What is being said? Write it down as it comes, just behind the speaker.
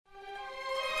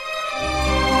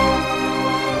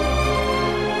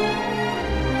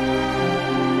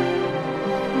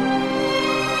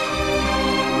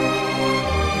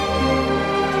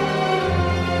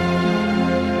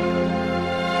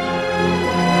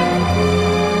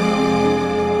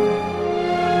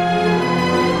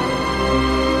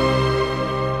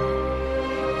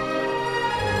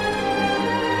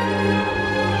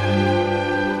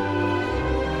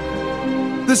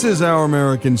This is Our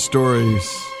American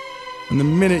Stories, and the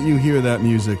minute you hear that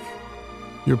music,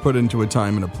 you're put into a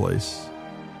time and a place.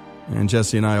 And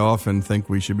Jesse and I often think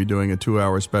we should be doing a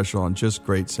 2-hour special on just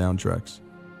great soundtracks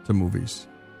to movies,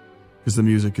 because the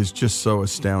music is just so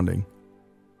astounding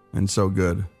and so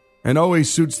good, and always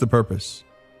suits the purpose.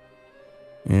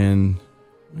 And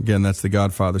again, that's the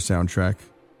Godfather soundtrack.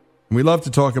 And we love to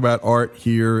talk about art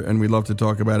here, and we love to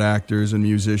talk about actors and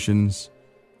musicians,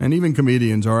 and even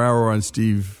comedians. Our hour on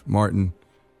Steve Martin.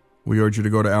 We urge you to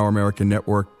go to Our American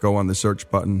Network, go on the search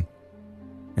button,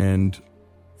 and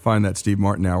find that Steve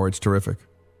Martin hour. It's terrific.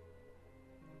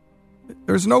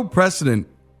 There's no precedent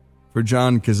for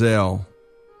John Cazale.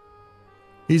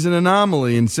 He's an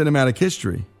anomaly in cinematic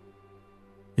history.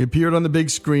 He appeared on the big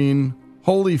screen,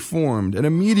 wholly formed, and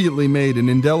immediately made an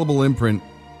indelible imprint.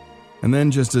 And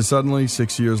then just as suddenly,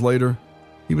 6 years later,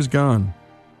 he was gone.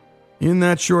 In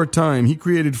that short time, he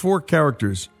created 4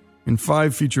 characters in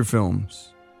 5 feature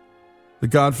films. The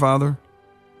Godfather,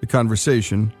 The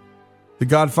Conversation, The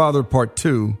Godfather Part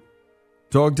 2,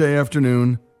 Dog Day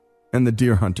Afternoon, and The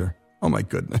Deer Hunter. Oh my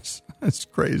goodness, that's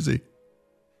crazy.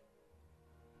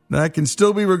 That can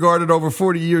still be regarded over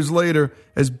 40 years later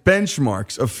as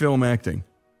benchmarks of film acting.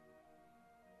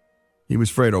 He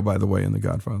was Fredo, by the way, in The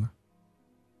Godfather.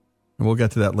 And we'll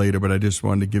get to that later, but I just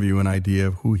wanted to give you an idea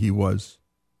of who he was.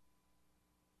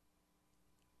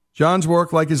 John's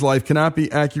work, like his life, cannot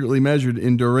be accurately measured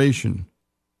in duration,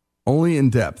 only in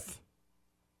depth.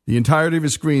 The entirety of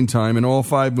his screen time in all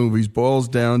 5 movies boils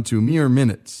down to mere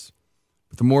minutes.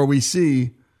 But the more we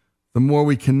see, the more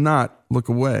we cannot look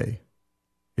away.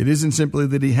 It isn't simply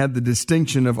that he had the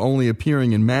distinction of only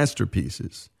appearing in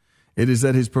masterpieces. It is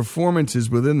that his performances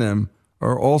within them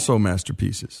are also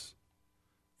masterpieces.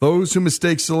 Those who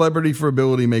mistake celebrity for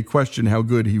ability may question how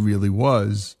good he really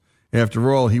was.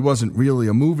 After all, he wasn't really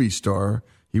a movie star.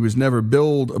 He was never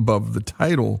billed above the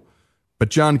title. But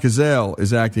John Cazale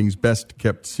is acting's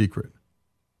best-kept secret.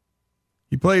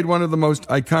 He played one of the most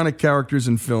iconic characters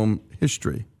in film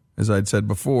history, as I'd said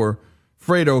before,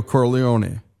 Fredo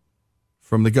Corleone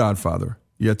from The Godfather.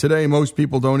 Yet today, most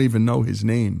people don't even know his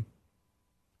name.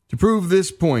 To prove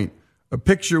this point, a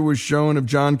picture was shown of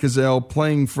John Cazale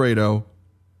playing Fredo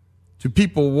to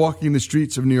people walking the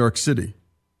streets of New York City.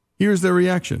 Here's their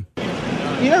reaction.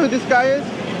 You know who this guy is?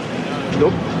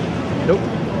 Nope.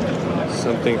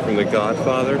 Something from The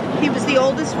Godfather? He was the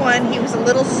oldest one. He was a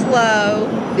little slow.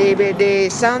 The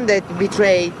son that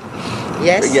betrayed.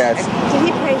 Yes? Yes. Did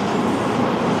he play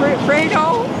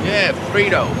Fredo? Yeah,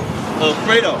 Fredo.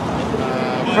 Fredo.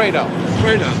 Fredo.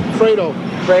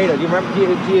 Do you remember?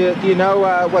 Do you know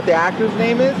what the actor's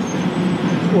name is?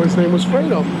 Well, his name was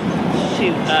Fredo.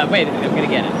 Shoot. Wait, I'm gonna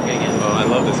get it. Oh, I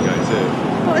love this guy too.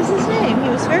 What was his name? He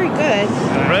was very good.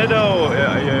 Fredo.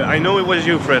 I know it was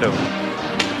you, Fredo.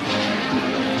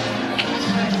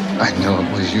 I know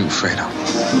it was you, Fredo.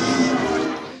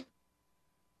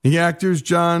 The actors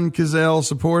John Cazale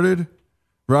supported,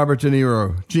 Robert De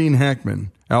Niro, Gene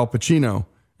Hackman, Al Pacino,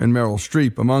 and Meryl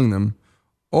Streep among them,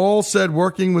 all said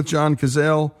working with John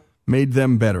Cazale made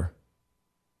them better.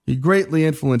 He greatly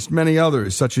influenced many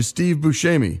others, such as Steve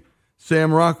Buscemi,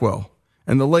 Sam Rockwell,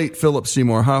 and the late Philip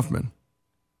Seymour Hoffman,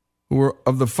 who were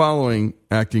of the following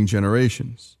acting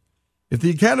generations. If the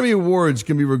Academy Awards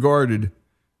can be regarded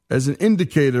as an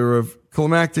indicator of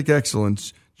climactic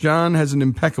excellence, John has an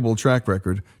impeccable track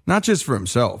record, not just for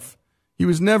himself. He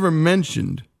was never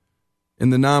mentioned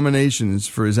in the nominations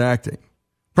for his acting,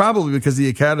 probably because the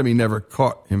Academy never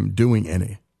caught him doing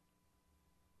any.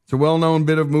 It's a well-known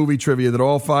bit of movie trivia that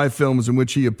all 5 films in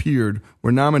which he appeared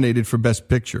were nominated for Best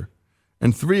Picture,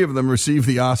 and 3 of them received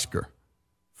the Oscar.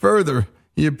 Further,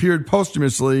 he appeared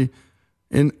posthumously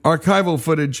in archival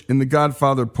footage in The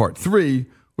Godfather Part 3,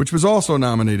 which was also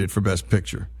nominated for Best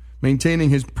Picture,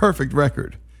 maintaining his perfect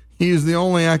record. He is the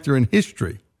only actor in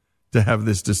history to have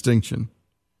this distinction.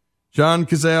 John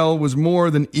Cazale was more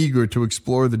than eager to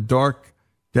explore the dark,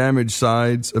 damaged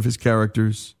sides of his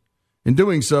characters. In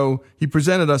doing so, he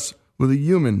presented us with a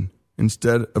human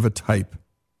instead of a type.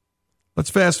 Let's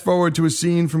fast forward to a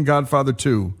scene from Godfather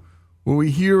 2, where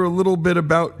we hear a little bit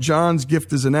about John's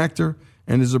gift as an actor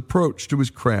and his approach to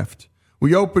his craft.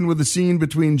 We open with a scene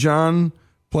between John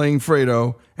playing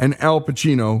Fredo and Al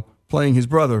Pacino playing his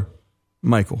brother,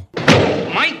 Michael.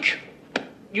 Mike,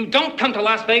 you don't come to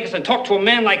Las Vegas and talk to a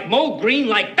man like Mo Green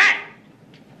like that!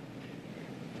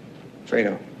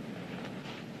 Fredo,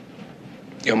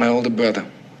 you're my older brother,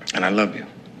 and I love you.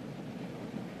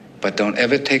 But don't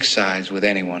ever take sides with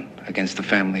anyone against the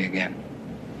family again.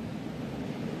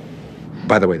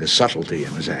 By the way, the subtlety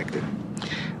in his acting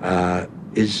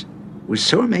is was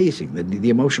so amazing, the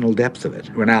emotional depth of it.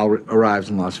 When Al arrives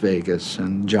in Las Vegas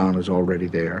and John is already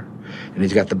there, and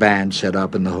he's got the band set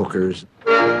up and the hookers.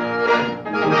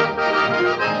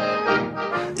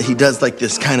 He does like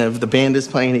this kind of, the band is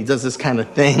playing, he does this kind of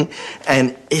thing,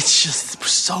 and it's just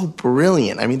so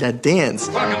brilliant. I mean, that dance.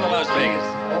 Welcome to Las Vegas.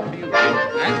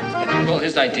 Well,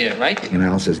 his idea, right? And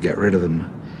Al says, get rid of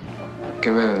them.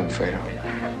 Get rid of them, Fredo.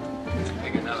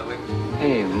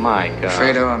 Hey, Mike.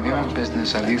 Fredo, I'm here on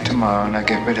business. I leave tomorrow and I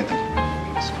get rid of them.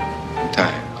 I'm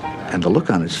tired. And the look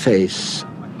on his face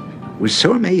was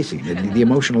so amazing, the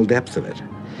emotional depth of it.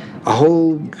 A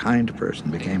whole kind of person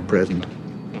became present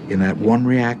in that one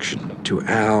reaction to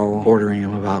Al ordering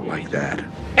him about like that.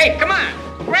 Hey, come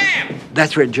on! Ram!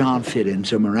 That's where John fit in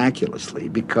so miraculously,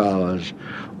 because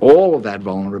all of that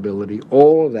vulnerability,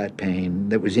 all of that pain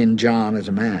that was in John as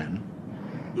a man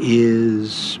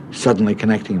is suddenly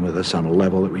connecting with us on a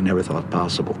level that we never thought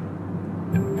possible.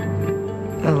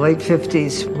 In the late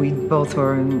 50s, we both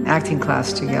were in acting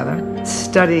class together,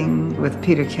 studying with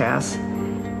Peter Cass.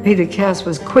 Peter Cass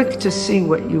was quick to see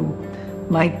what you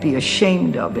might be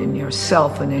ashamed of in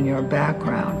yourself and in your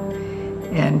background,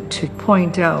 and to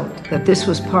point out that this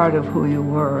was part of who you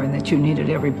were and that you needed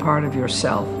every part of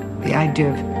yourself. The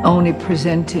idea of only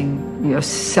presenting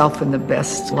yourself in the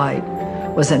best light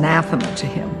was anathema to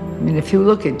him. I mean, if you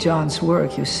look at John's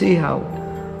work, you see how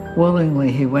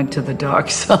willingly he went to the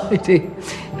dark side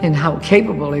and how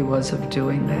capable he was of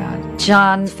doing that.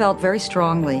 John felt very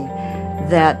strongly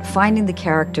that finding the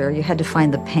character, you had to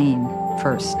find the pain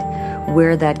first,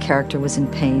 where that character was in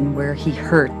pain, where he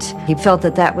hurt. He felt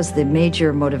that that was the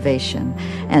major motivation,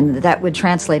 and that would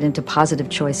translate into positive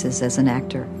choices as an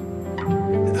actor.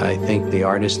 I think the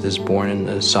artist is born in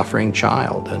a suffering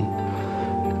child, and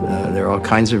there are all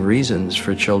kinds of reasons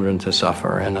for children to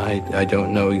suffer, and I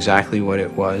don't know exactly what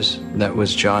it was that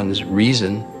was John's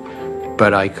reason,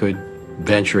 but I could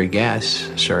venture a guess.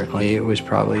 Certainly it was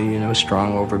probably, a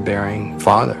strong, overbearing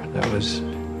father that was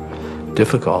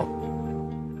difficult.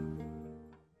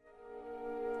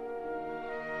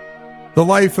 The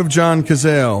life of John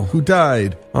Cazale, who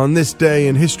died on this day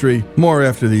in history. More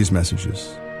after these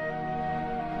messages.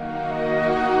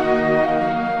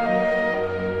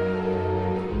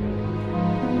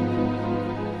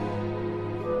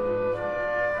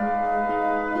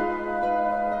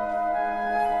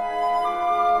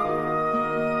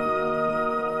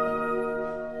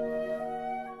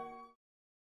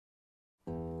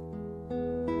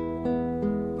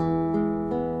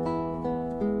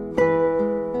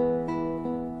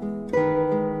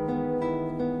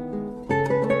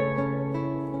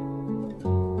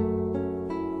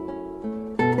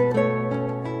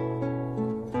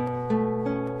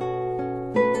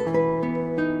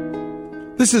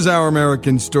 This is Our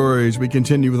American Stories. We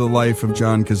continue with the life of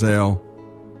John Cazale.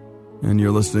 And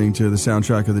you're listening to the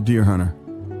soundtrack of The Deer Hunter.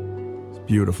 It's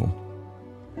beautiful.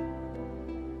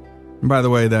 And by the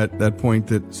way, that point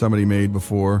that somebody made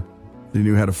before, they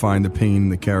knew how to find the pain in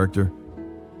the character,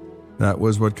 that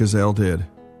was what Cazale did.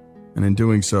 And in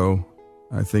doing so,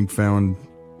 I think found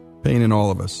pain in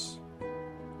all of us.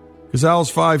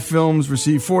 Cazale's 5 films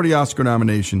received 40 Oscar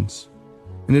nominations.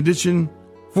 In addition,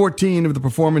 14 of the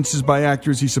performances by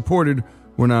actors he supported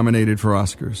were nominated for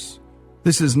Oscars.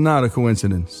 This is not a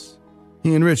coincidence.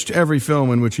 He enriched every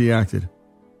film in which he acted.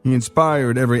 He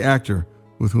inspired every actor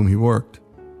with whom he worked.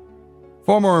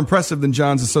 Far more impressive than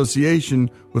John's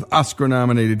association with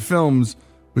Oscar-nominated films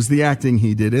was the acting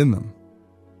he did in them.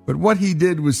 But what he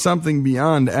did was something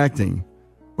beyond acting,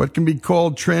 what can be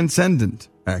called transcendent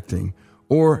acting,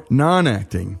 or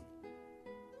non-acting.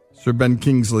 Sir Ben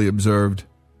Kingsley observed,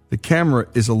 "The camera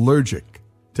is allergic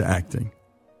to acting."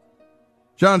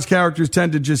 John's characters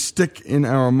tend to just stick in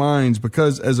our minds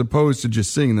because, as opposed to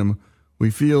just seeing them, we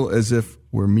feel as if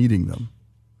we're meeting them.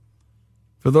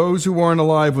 For those who weren't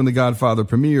alive when The Godfather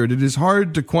premiered, it is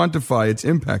hard to quantify its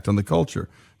impact on the culture.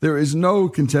 There is no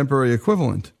contemporary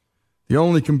equivalent. The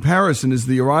only comparison is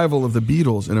the arrival of the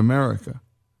Beatles in America.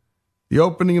 The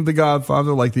opening of The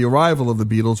Godfather, like the arrival of the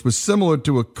Beatles, was similar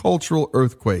to a cultural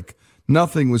earthquake.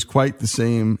 Nothing was quite the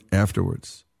same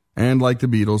afterwards. And like the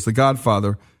Beatles, The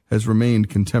Godfather has remained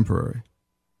contemporary.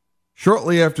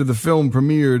 Shortly after the film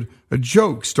premiered, a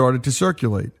joke started to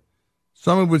circulate.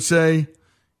 Someone would say,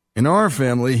 "In our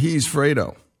family, he's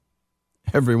Fredo."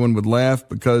 Everyone would laugh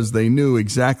because they knew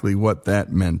exactly what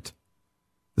that meant.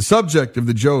 The subject of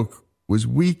the joke was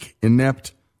weak,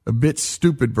 inept, a bit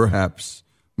stupid perhaps,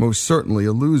 most certainly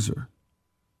a loser.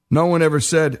 No one ever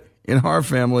said, "In our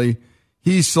family,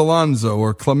 he's Solanzo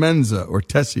or Clemenza or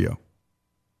Tessio."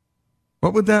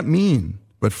 What would that mean?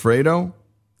 But Fredo,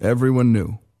 everyone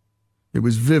knew. It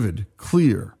was vivid,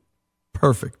 clear.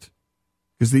 perfect,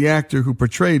 because the actor who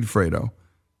portrayed Fredo,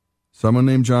 someone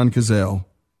named John Cazale,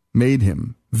 made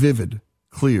him vivid,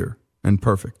 clear, and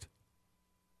perfect.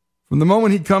 From the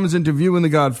moment he comes into view in The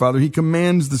Godfather, he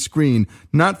commands the screen,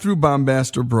 not through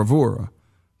bombast or bravura,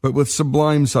 but with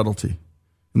sublime subtlety.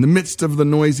 In the midst of the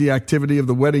noisy activity of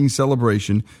the wedding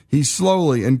celebration, he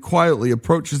slowly and quietly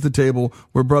approaches the table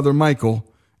where Brother Michael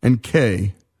and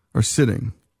Kay are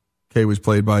sitting. Kay was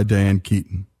played by Diane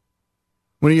Keaton.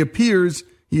 When he appears,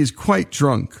 he is quite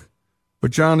drunk,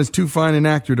 but John is too fine an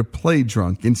actor to play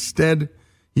drunk. Instead,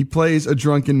 he plays a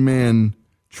drunken man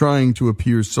trying to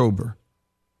appear sober.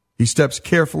 He steps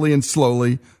carefully and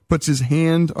slowly, puts his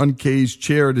hand on Kay's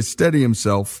chair to steady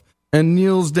himself, and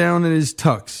kneels down in his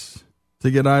tux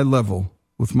to get eye level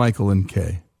with Michael and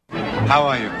Kay. How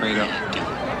are you, Fredo?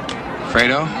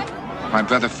 Fredo? My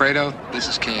brother Fredo, this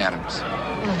is Kay Adams.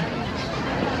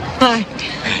 Hi.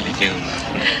 How you doing?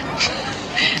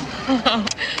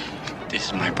 This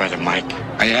is my brother Mike.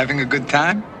 Are you having a good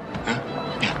time? Huh?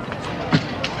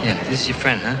 Yeah, this is your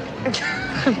friend, huh?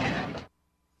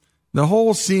 The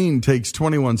whole scene takes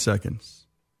 21 seconds,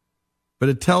 but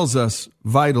it tells us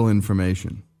vital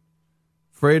information.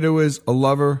 Fredo is a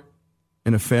lover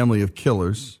in a family of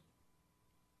killers.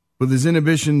 With his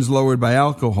inhibitions lowered by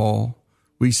alcohol,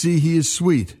 we see he is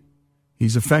sweet,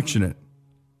 he's affectionate,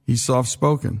 he's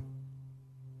soft-spoken.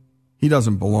 He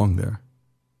doesn't belong there.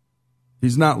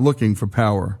 He's not looking for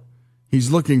power. He's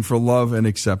looking for love and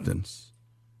acceptance.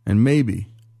 And maybe,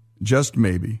 just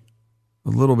maybe, a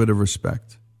little bit of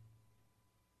respect.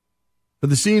 For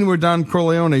the scene where Don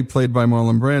Corleone, played by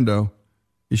Marlon Brando,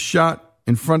 is shot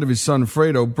in front of his son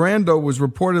Fredo, Brando was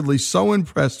reportedly so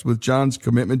impressed with John's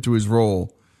commitment to his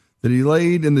role that he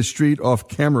laid in the street off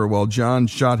camera while John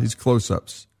shot his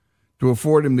close-ups to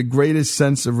afford him the greatest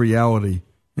sense of reality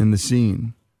in the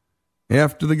scene.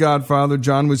 After The Godfather,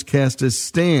 John was cast as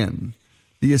Stan,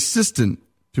 the assistant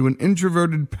to an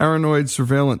introverted paranoid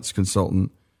surveillance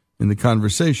consultant in The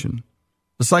Conversation,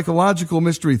 a psychological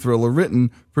mystery thriller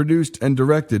written, produced, and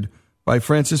directed by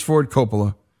Francis Ford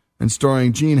Coppola and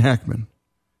starring Gene Hackman.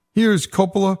 Here's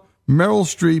Coppola, Meryl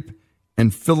Streep,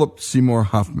 and Philip Seymour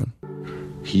Hoffman.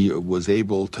 He was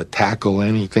able to tackle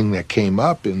anything that came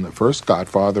up in the first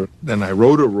Godfather. Then I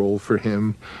wrote a role for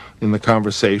him in The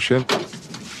Conversation.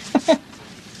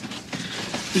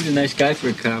 He's a nice guy for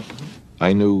a cop.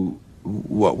 I knew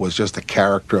what was just a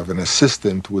character of an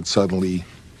assistant would suddenly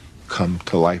come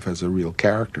to life as a real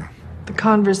character. The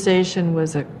Conversation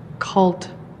was a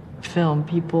cult film.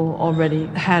 People already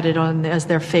had it on as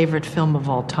their favorite film of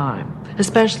all time,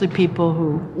 especially people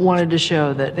who wanted to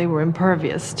show that they were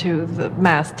impervious to the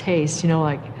mass taste. You know,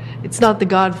 like, it's not The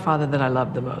Godfather that I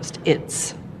love the most,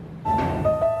 it's...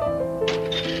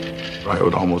 I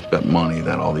would almost bet money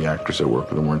that all the actors that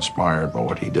worked with him were inspired by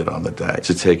what he did on the day.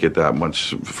 To take it that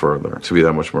much further, to be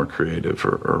that much more creative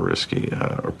or risky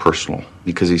or personal.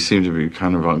 Because he seemed to be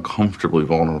kind of uncomfortably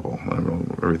vulnerable. I mean,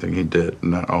 everything he did,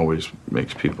 and that always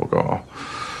makes people go, oh,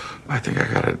 I think I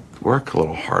gotta work a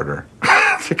little harder.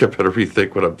 I think I better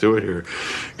rethink what I'm doing here,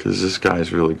 because this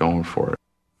guy's really going for it.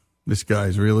 This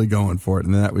guy's really going for it.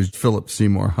 And that was Philip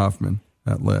Seymour Hoffman,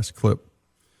 that last clip.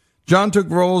 John took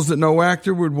roles that no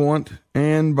actor would want,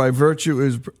 and by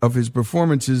virtue of his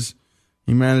performances,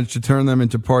 he managed to turn them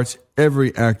into parts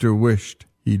every actor wished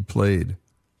he'd played.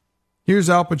 Here's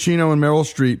Al Pacino and Meryl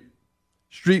Streep.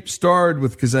 Streep starred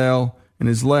with Cazale in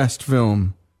his last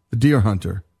film, The Deer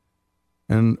Hunter,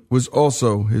 and was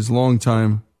also his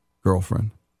longtime girlfriend.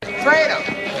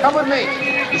 Fredo, come with me.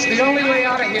 It's the only way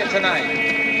out of here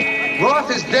tonight.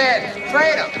 Roth is dead.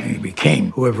 Fredo. He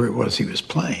became whoever it was he was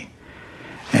playing.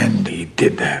 And he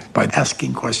did that by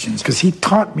asking questions, because he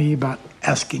taught me about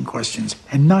asking questions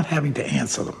and not having to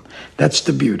answer them. That's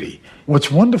the beauty. What's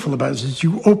wonderful about it is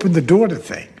you open the door to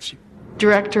things.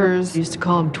 Directors used to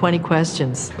call him 20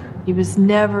 questions. He was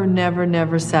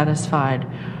never satisfied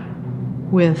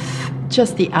with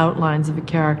just the outlines of a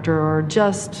character or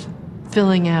just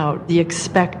filling out the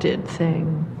expected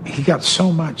thing. He got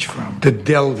so much from the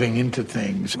delving into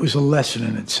things. It was a lesson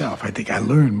in itself. I think I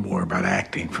learned more about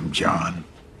acting from John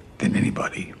than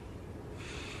anybody.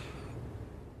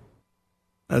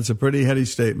 That's a pretty heady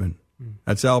statement.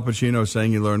 That's Al Pacino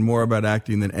saying he learned more about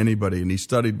acting than anybody, and he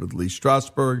studied with Lee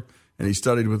Strasberg and he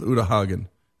studied with Uta Hagen,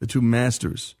 the two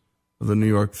masters of the New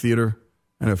York theater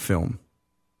and of film.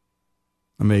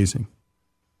 Amazing.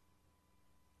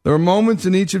 There are moments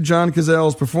in each of John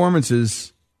Cazale's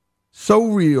performances so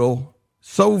real,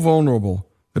 so vulnerable,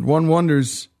 that one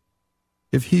wonders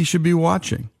if he should be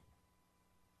watching.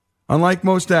 Unlike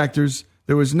most actors,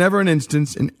 there was never an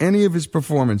instance in any of his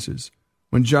performances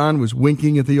when John was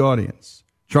winking at the audience,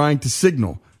 trying to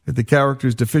signal that the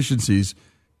character's deficiencies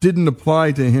didn't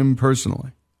apply to him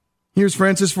personally. Here's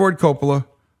Francis Ford Coppola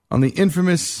on the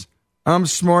infamous "I'm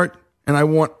smart and I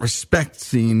want respect"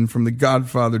 scene from The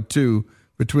Godfather 2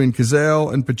 between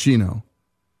Cazale and Pacino.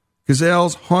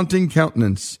 Cazale's haunting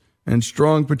countenance and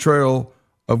strong portrayal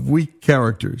of weak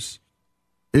characters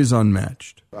is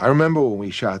unmatched. I remember when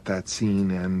we shot that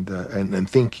scene and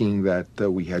thinking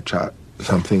that we had shot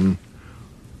something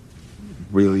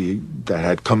really that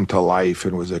had come to life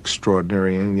and was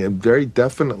extraordinary. And very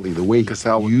definitely the way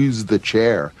Cazale used the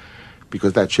chair,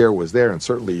 because that chair was there and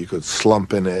certainly you could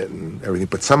slump in it and everything,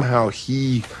 but somehow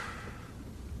he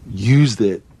used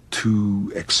it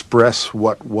to express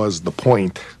what was the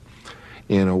point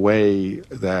in a way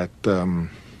that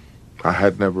I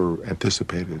had never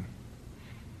anticipated.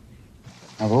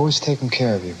 I've always taken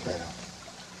care of you, Fredo.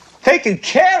 Taking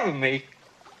care of me?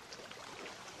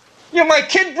 You're my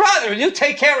kid brother, and you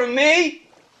take care of me?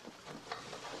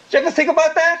 Did you ever think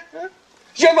about that? Huh?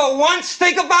 Did you ever once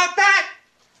think about that?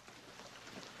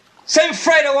 Send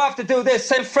Fredo off to do this,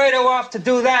 send Fredo off to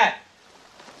do that.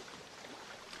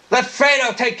 Let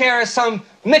Fredo take care of some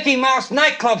Mickey Mouse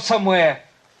nightclub somewhere.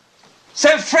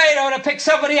 Send Fredo to pick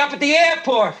somebody up at the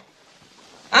airport.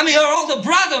 I'm your older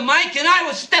brother, Mike, and I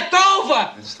was stepped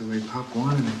over. That's the way Pop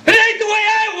wanted it. It ain't the way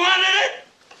I wanted it.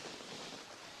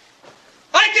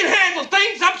 I can handle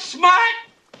things. I'm smart.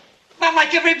 Not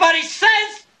like everybody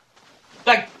says.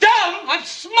 Like dumb. I'm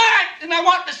smart, and I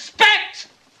want respect.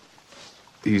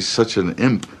 He's such an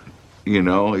imp, you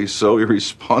know? He's so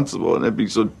irresponsible and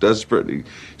he's so desperate. He's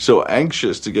so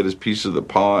anxious to get his piece of the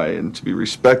pie and to be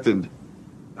respected.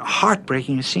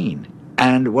 Heartbreaking scene.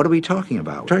 And what are we talking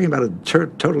about? We're talking about a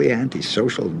totally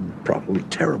antisocial, probably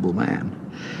terrible man.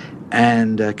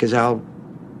 And Cazale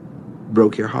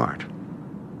broke your heart.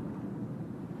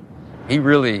 He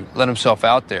really let himself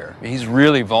out there. He's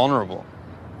really vulnerable.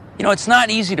 You know, it's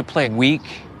not easy to play weak.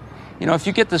 You know, if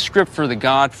you get the script for The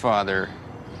Godfather,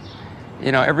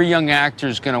 you know, every young actor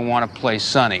is going to want to play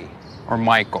Sonny or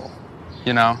Michael,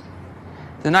 you know?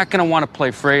 They're not going to want to play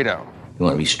Fredo. You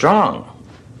want to be strong,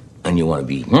 and you want to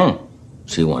be,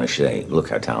 so you want to say, look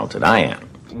how talented I am.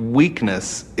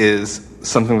 Weakness is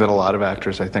something that a lot of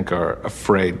actors, I think, are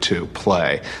afraid to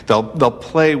play. They'll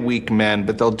play weak men,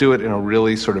 but they'll do it in a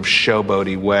really sort of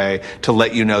showboaty way to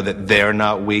let you know that they're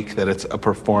not weak, that it's a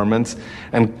performance.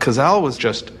 And Cazale was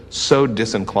just so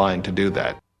disinclined to do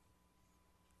that.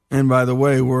 And by the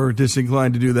way, we're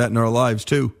disinclined to do that in our lives,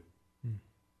 too.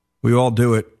 We all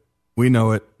do it. We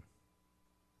know it.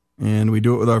 And we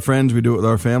do it with our friends. We do it with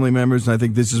our family members. And I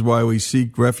think this is why we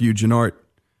seek refuge in art.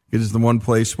 It is the one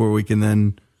place where we can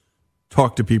then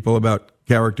talk to people about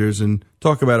characters and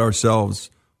talk about ourselves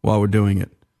while we're doing it.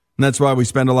 And that's why we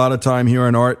spend a lot of time here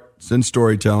on arts and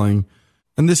storytelling.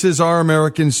 And this is Our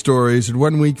American Stories. And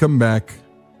when we come back,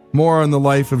 more on the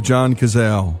life of John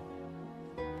Cazale.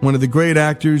 One of the great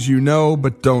actors you know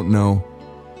but don't know,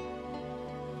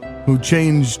 who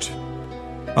changed,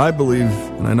 I believe,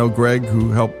 and I know Greg,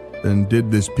 who helped and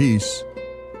did this piece,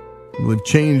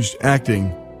 changed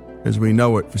acting as we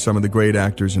know it for some of the great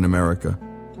actors in America.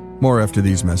 More after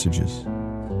these messages.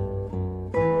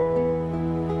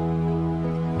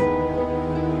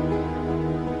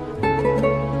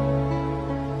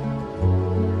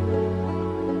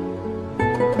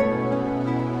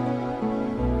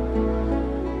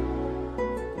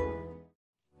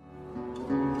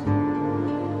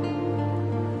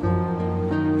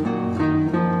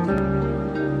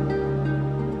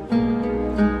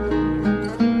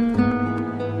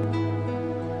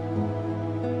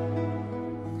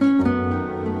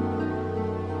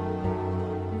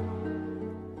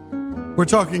 We're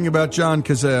talking about John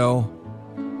Cazale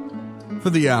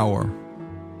for the hour.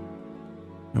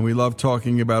 And we love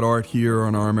talking about art here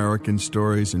on Our American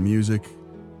Stories and music.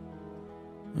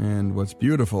 And what's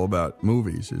beautiful about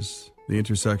movies is the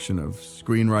intersection of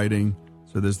screenwriting.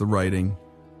 So there's the writing.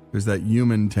 There's that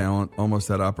human talent, almost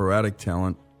that operatic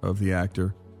talent of the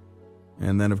actor.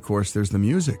 And then, of course, there's the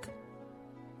music.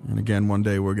 And again, one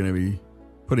day we're going to be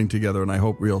putting together, and I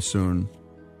hope real soon,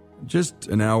 just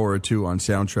an hour or two on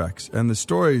soundtracks and the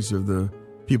stories of the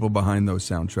people behind those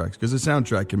soundtracks, because a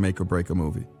soundtrack can make or break a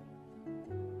movie.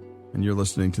 And you're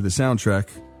listening to the soundtrack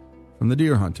from The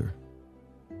Deer Hunter.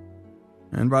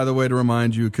 And by the way, to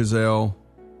remind you, Cazale,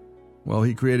 well,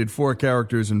 he created 4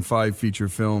 characters in 5 feature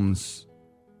films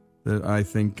that I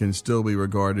think can still be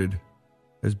regarded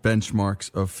as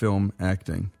benchmarks of film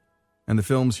acting. And the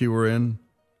films he were in,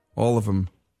 all of them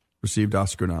received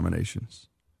Oscar nominations.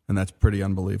 And that's pretty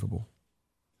unbelievable.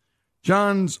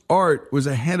 John's art was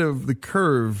ahead of the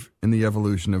curve in the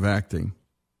evolution of acting.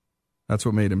 That's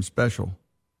what made him special.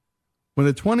 When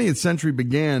the 20th century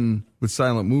began with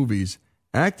silent movies,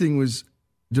 acting was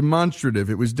demonstrative,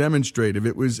 it was demonstrative,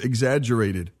 it was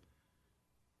exaggerated.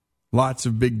 Lots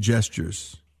of big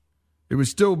gestures. It was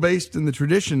still based in the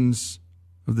traditions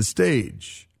of the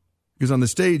stage, because on the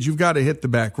stage you've got to hit the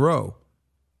back row,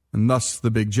 and thus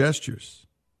the big gestures.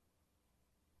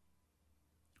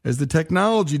 As the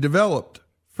technology developed,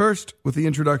 first with the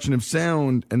introduction of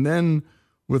sound and then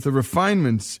with the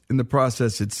refinements in the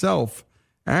process itself,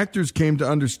 actors came to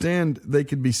understand they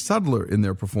could be subtler in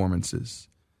their performances.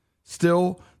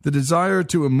 Still, the desire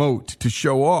to emote, to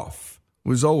show off,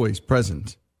 was always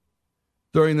present.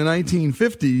 During the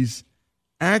 1950s,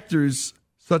 actors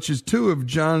such as two of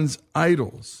John's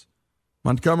idols,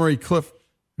 Montgomery Clift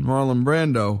and Marlon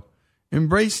Brando,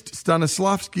 embraced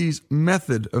Stanislavski's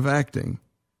method of acting.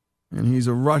 And he's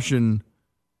a Russian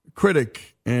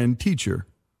critic and teacher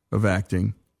of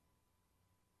acting,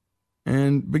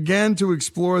 and began to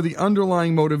explore the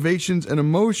underlying motivations and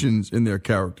emotions in their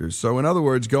characters. So, in other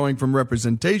words, going from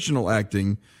representational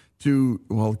acting to,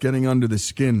 well, getting under the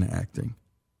skin acting.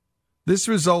 This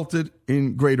resulted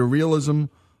in greater realism,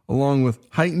 along with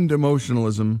heightened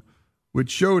emotionalism,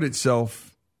 which showed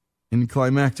itself in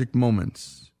climactic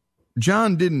moments.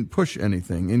 John didn't push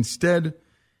anything. Instead,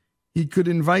 he could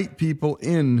invite people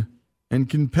in and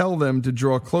compel them to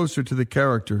draw closer to the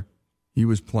character he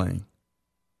was playing.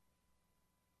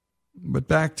 But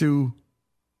back to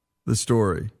the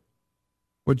story.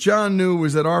 What John knew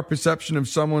was that our perception of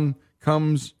someone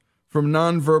comes from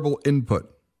nonverbal input,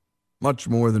 much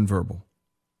more than verbal.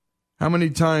 How many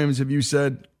times have you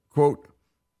said, quote,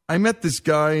 I met this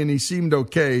guy and he seemed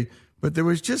okay, but there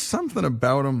was just something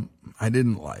about him I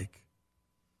didn't like.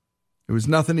 It was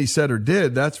nothing he said or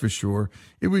did, that's for sure.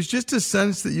 It was just a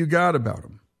sense that you got about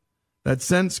him. That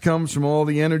sense comes from all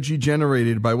the energy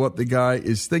generated by what the guy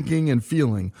is thinking and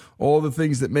feeling, all the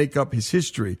things that make up his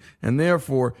history, and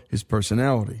therefore his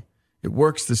personality. It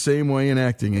works the same way in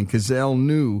acting, and Cazale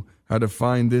knew how to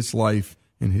find this life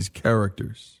in his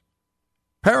characters.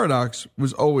 Paradox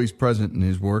was always present in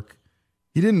his work.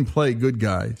 He didn't play good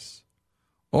guys.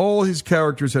 All his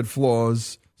characters had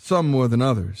flaws, some more than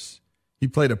others. He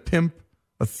played a pimp,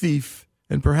 a thief,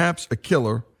 and perhaps a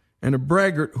killer, and a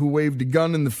braggart who waved a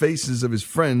gun in the faces of his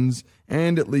friends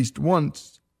and, at least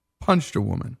once, punched a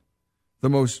woman. The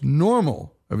most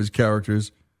normal of his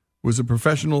characters was a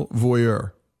professional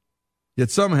voyeur.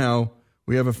 Yet somehow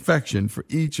we have affection for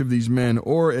each of these men,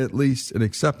 or at least an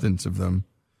acceptance of them.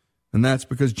 And that's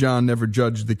because John never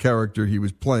judged the character he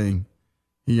was playing.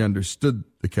 He understood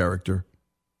the character,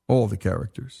 all the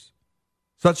characters.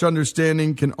 Such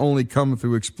understanding can only come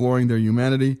through exploring their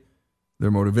humanity,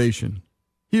 their motivation.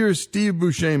 Here's Steve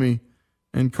Buscemi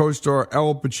and co-star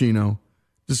Al Pacino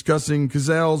discussing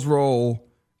Cazale's role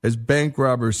as bank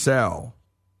robber Sal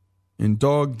in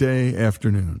Dog Day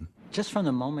Afternoon. Just from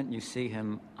the moment you see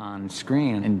him on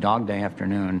screen in Dog Day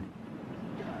Afternoon,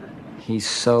 he's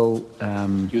so...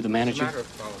 You're the manager?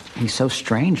 He's so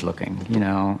strange looking, you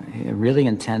know, a really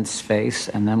intense face,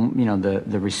 and then, you know,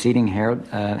 the receding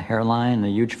hairline, the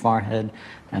huge forehead,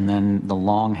 and then the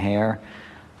long hair.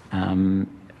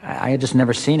 I had just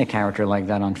never seen a character like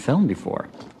that on film before.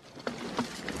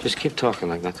 Just keep talking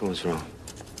like nothing was wrong.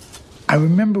 I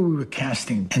remember we were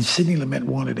casting, and Sidney Lumet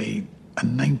wanted a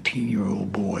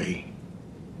 19-year-old boy.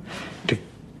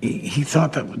 He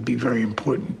thought that would be very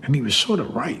important, and he was sort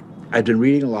of right. I'd been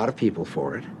reading a lot of people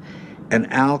for it,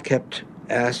 and Al kept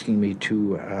asking me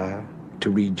to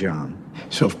read John.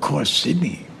 So, of course,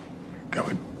 Sidney, I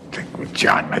would think, well,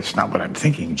 John, that's not what I'm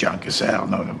thinking. John Cazale,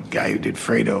 no, the guy who did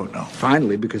Fredo, no.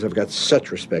 Finally, because I've got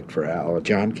such respect for Al,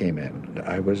 John came in.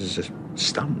 I was just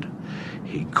stunned.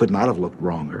 He could not have looked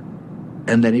wronger.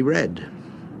 And then he read.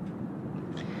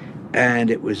 And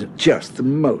it was just the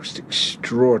most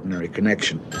extraordinary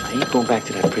connection. I ain't going back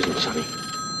to that prison, Sonny.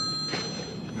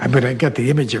 But I got the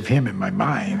image of him in my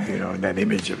mind, you know, that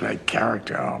image of that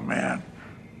character. Oh, man.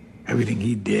 Everything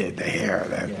he did, the hair,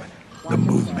 the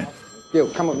movement. You,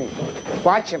 come with me.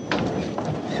 Watch him.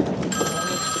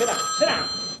 Sit down.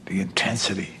 The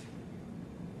intensity.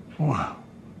 Wow.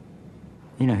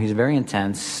 You know, he's very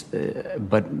intense,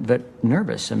 but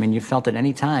nervous. I mean, you felt at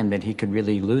any time that he could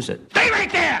really lose it. Stay right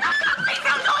there!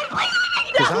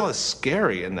 Cazale is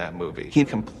scary in that movie. He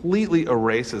completely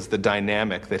erases the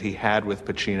dynamic that he had with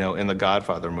Pacino in the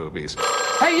Godfather movies.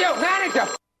 Hey, you, manager!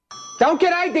 Don't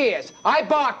get ideas. I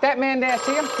bark. That man there,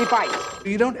 see him? He bites.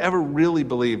 You don't ever really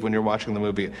believe when you're watching the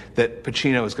movie that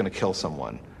Pacino is going to kill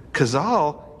someone.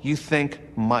 Cazale, you think,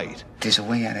 might. There's a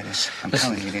way out of this. I'm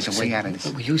telling you, there's a way out of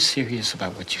this. Were you serious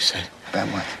about what you said? About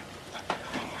what?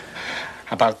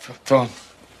 About throwing...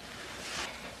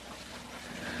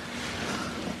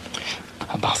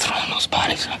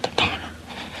 body's out the door.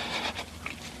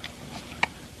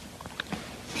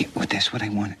 Well, that's what I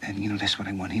want, and you know, that's what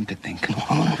I want him to think. No,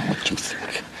 I don't know what you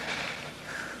think.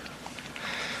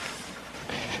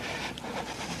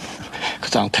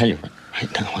 Because I'll tell you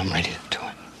right now, I'm ready to do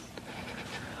it.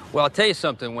 Well, I'll tell you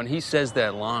something. When he says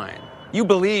that line, you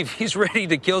believe he's ready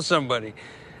to kill somebody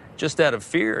just out of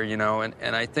fear, you know,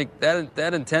 and I think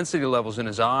that intensity level's in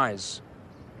his eyes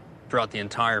throughout the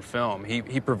entire film.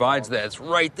 He provides that. It's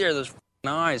right there, those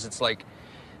eyes. It's like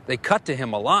they cut to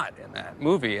him a lot in that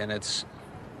movie, and it's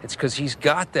because he's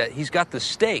got that. He's got the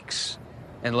stakes,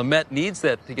 and Lumet needs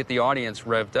that to get the audience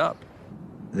revved up.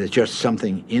 There's just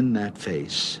something in that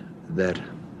face that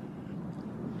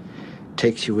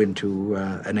takes you into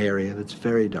an area that's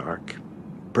very dark,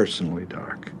 personally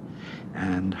dark,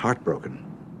 and heartbroken.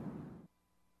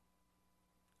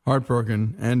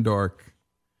 Heartbroken and dark.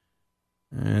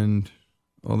 And,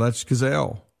 well, that's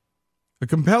Cazale. A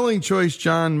compelling choice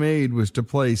John made was to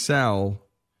play Sal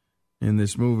in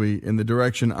this movie in the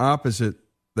direction opposite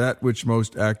that which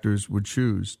most actors would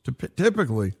choose.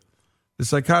 Typically, the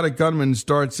psychotic gunman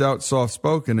starts out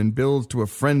soft-spoken and builds to a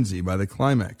frenzy by the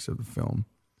climax of the film.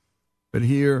 But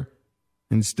here,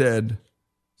 instead,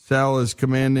 Sal is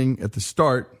commanding at the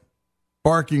start,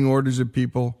 barking orders at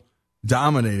people,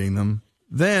 dominating them.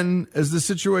 Then, as the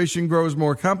situation grows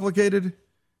more complicated,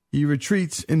 he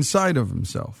retreats inside of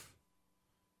himself.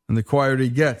 And the quieter he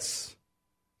gets,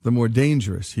 the more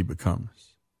dangerous he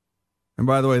becomes. And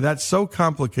by the way, that's so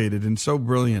complicated and so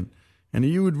brilliant. And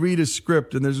you would read a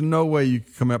script, and there's no way you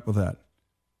could come up with that.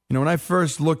 You know, when I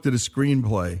first looked at a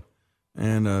screenplay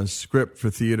and a script for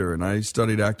theater, and I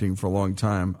studied acting for a long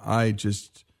time, I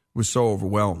just was so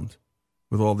overwhelmed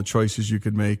with all the choices you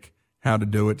could make, how to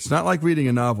do it. It's not like reading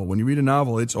a novel. When you read a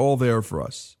novel, it's all there for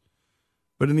us.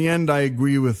 But in the end, I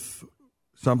agree with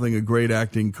something a great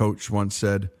acting coach once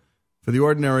said. For the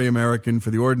ordinary American, for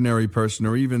the ordinary person,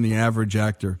 or even the average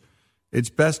actor, it's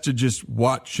best to just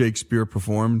watch Shakespeare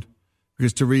performed,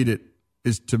 because to read it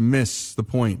is to miss the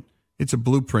point. It's a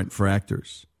blueprint for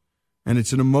actors. And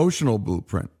it's an emotional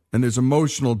blueprint. And there's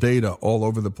emotional data all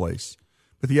over the place.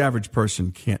 But the average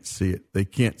person can't see it. They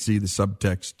can't see the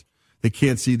subtext. They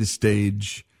can't see the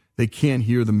stage. They can't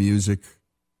hear the music.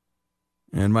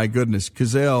 And my goodness,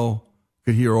 Cazale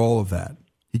could hear all of that.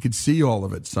 He could see all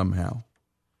of it somehow.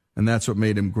 And that's what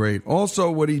made him great.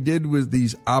 Also, what he did was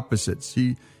these opposites.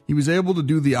 He was able to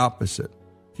do the opposite.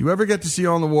 If you ever get to see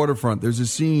On the Waterfront, there's a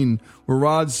scene where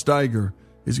Rod Steiger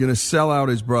is going to sell out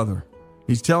his brother.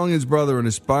 He's telling his brother, an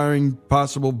aspiring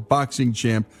possible boxing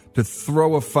champ, to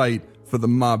throw a fight for the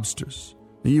mobsters.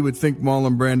 And you would think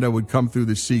Marlon Brando would come through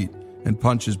the seat and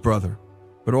punch his brother.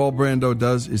 But all Brando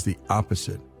does is the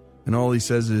opposite. And all he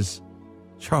says is,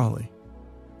 Charlie,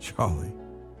 Charlie.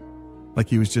 Like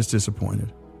he was just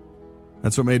disappointed.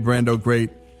 That's what made Brando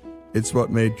great. It's what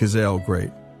made Cazale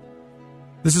great.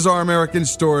 This is Our American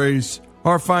Stories,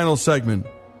 our final segment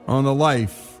on the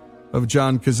life of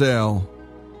John Cazale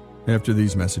after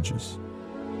these messages.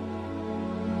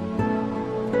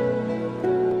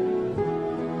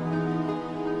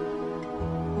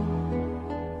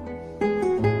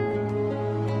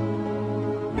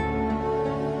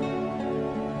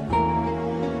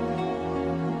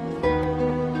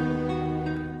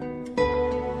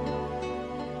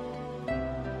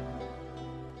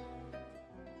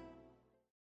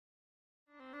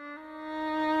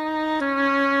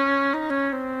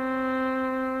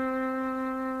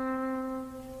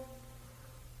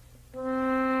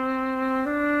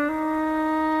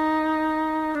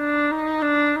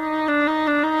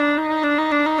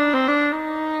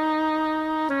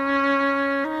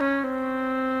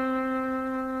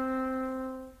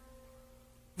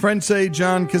 Friends say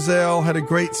John Cazale had a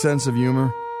great sense of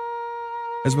humor.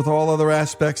 As with all other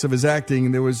aspects of his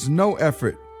acting, there was no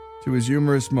effort to his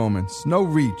humorous moments, no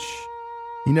reach.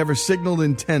 He never signaled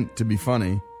intent to be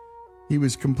funny. He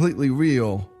was completely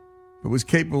real, but was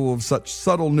capable of such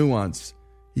subtle nuance.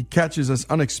 He catches us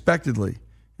unexpectedly,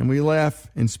 and we laugh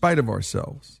in spite of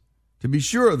ourselves. To be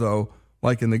sure, though,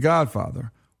 like in The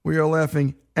Godfather, we are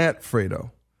laughing at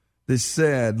Fredo, this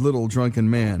sad little drunken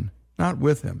man, not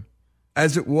with him.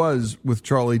 As it was with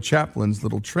Charlie Chaplin's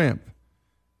Little Tramp.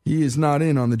 He is not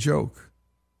in on the joke.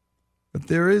 But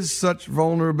there is such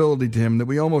vulnerability to him that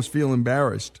we almost feel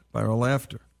embarrassed by our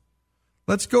laughter.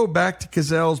 Let's go back to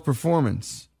Cazale's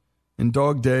performance in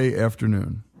Dog Day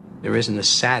Afternoon. There isn't a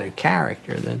sadder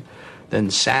character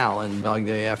than Sal in Dog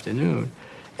Day Afternoon,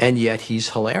 and yet he's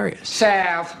hilarious.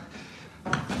 Sal!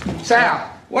 Sal!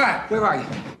 What? Where are you?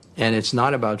 And it's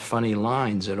not about funny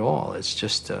lines at all. It's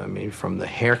just, from the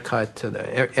haircut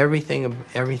to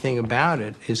everything about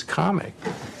it is comic.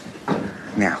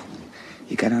 Now,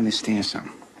 you gotta understand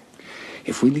something.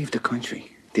 If we leave the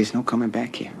country, there's no coming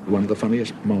back here. One of the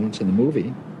funniest moments in the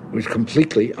movie was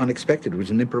completely unexpected. It was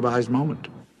an improvised moment.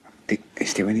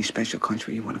 Is there any special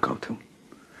country you want to go to?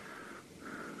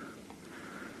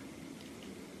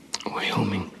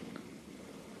 Wyoming.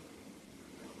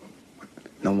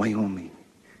 No, Wyoming.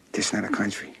 That's not a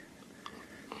country.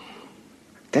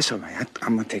 That's all right.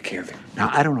 I'm going to take care of it. Now,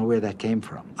 I don't know where that came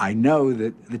from. I know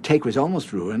that the take was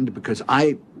almost ruined because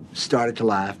I started to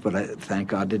laugh, but I, thank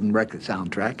God, didn't wreck the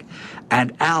soundtrack.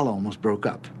 And Al almost broke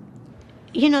up.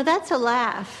 You know, that's a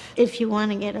laugh. If you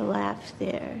want to get a laugh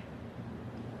there,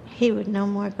 he would no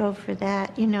more go for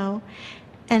that, you know.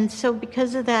 And so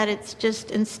because of that, it's just,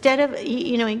 instead of,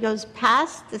 you know, he goes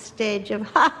past the stage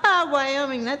of,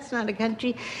 Wyoming, that's not a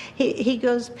country. He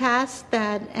goes past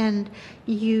that, and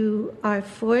you are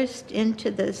forced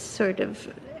into this sort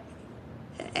of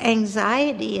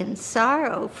anxiety and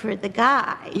sorrow for the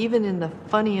guy. Even in the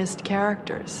funniest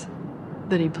characters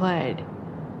that he played,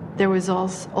 there was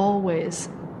always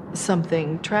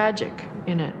something tragic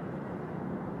in it.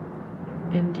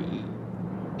 And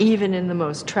even in the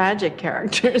most tragic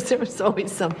characters, there was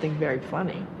always something very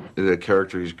funny. The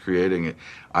character he's creating,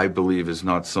 I believe, is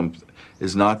not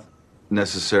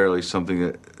necessarily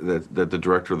something that the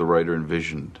director or the writer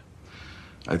envisioned.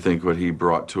 I think what he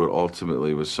brought to it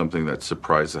ultimately was something that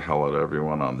surprised the hell out of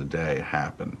everyone on the day it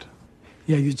happened.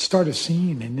 Yeah, you'd start a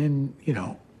scene and then, you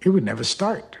know, it would never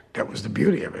start. That was the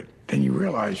beauty of it. Then you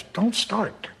realize, don't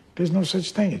start. There's no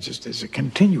such thing. It's a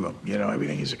continuum, you know,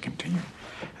 everything is a continuum.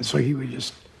 And so he would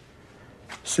just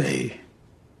say,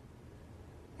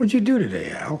 what'd you do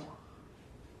today, Al?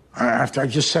 After I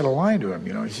just said a line to him,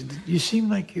 you know, he said, you seem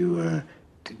like you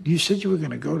said you were going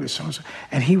to go to so-and-so.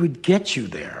 And he would get you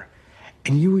there.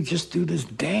 And you would just do this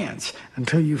dance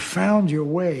until you found your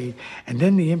way. And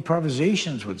then the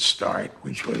improvisations would start,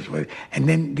 and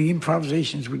then the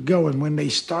improvisations would go. And when they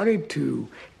started to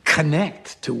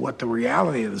connect to what the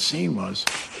reality of the scene was,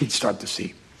 he'd start to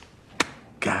see,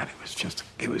 God,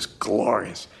 it was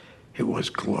glorious. It was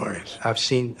glorious. I've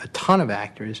seen a ton of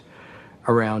actors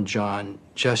around John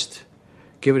just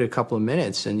give it a couple of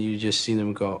minutes and you just see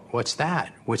them go, what's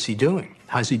that? What's he doing?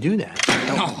 How's he do that?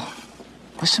 No.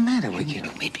 What's the matter with you?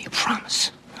 You made me a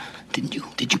promise, didn't you?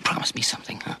 Did you promise me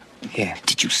something, huh? Yeah.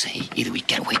 Did you say either we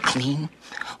get away clean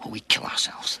or we kill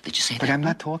ourselves? Did you say that? But I'm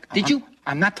not talking. Did you?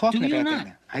 I'm not talking Do you about not?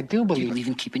 that. I do believe Do you believe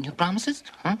in keeping your promises,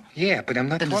 huh? Yeah, but I'm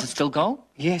not Then talking. does it still go?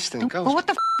 Yeah, still goes. Well, what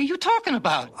the are you talking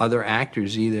about? Other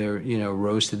actors either, you know,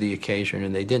 rose to the occasion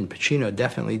and they didn't. Pacino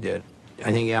definitely did.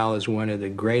 I think Al is one of the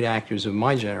great actors of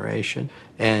my generation,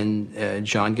 and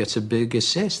John gets a big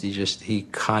assist. He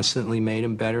constantly made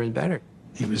him better and better.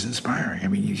 He was inspiring. I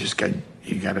mean, you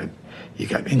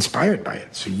got inspired by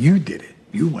it. So you did it.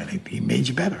 You went it. He made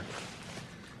you better.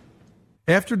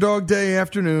 After Dog Day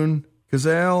afternoon,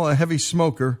 Cazale, a heavy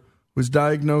smoker, was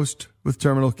diagnosed with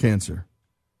terminal cancer.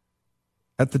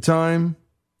 At the time,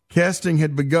 casting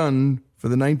had begun for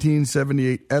the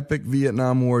 1978 epic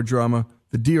Vietnam War drama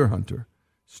The Deer Hunter,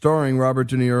 starring Robert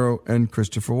De Niro and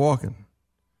Christopher Walken.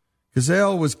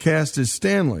 Cazale was cast as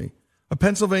Stanley, a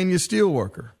Pennsylvania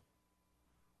steelworker.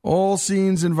 All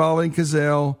scenes involving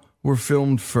Cazale were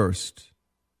filmed first.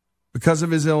 Because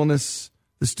of his illness,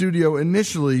 the studio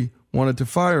initially wanted to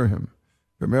fire him,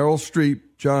 but Meryl Streep,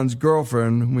 John's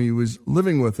girlfriend, whom he was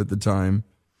living with at the time,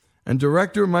 and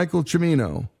director Michael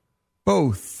Cimino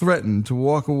both threatened to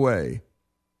walk away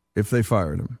if they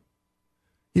fired him.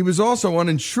 He was also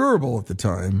uninsurable at the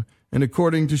time, and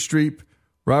according to Streep,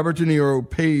 Robert De Niro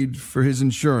paid for his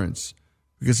insurance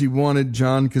because he wanted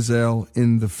John Cazale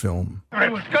in the film.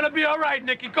 It's going to be all right,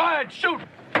 Nicky. Go ahead, shoot.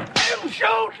 You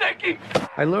shoot, Nicky.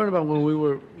 I learned about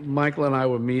when Michael and I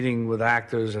were meeting with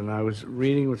actors, and I was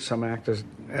reading with some actors.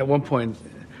 At one point,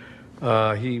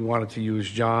 he wanted to use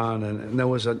John, and there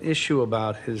was an issue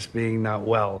about his being not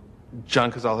well.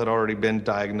 John Cazale had already been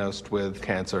diagnosed with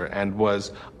cancer and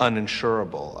was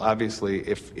uninsurable. Obviously,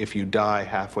 if you die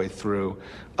halfway through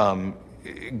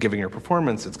giving your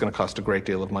performance, it's going to cost a great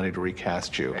deal of money to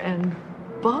recast you. And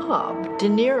Bob De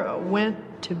Niro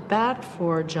went to bat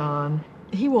for John.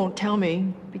 He won't tell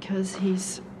me because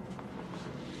he's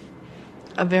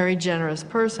a very generous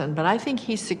person, but I think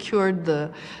he secured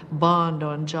the bond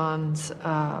on John's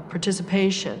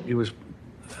participation. He was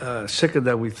sicker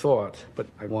than we thought, but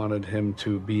I wanted him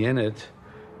to be in it.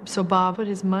 So Bob put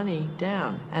his money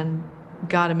down and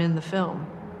got him in the film.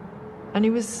 And he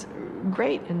was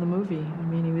great in the movie. I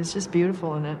mean, he was just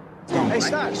beautiful in it. Hey,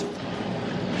 Stocks.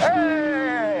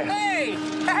 Hey! Hey!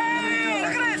 Hey!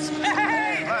 Look at this!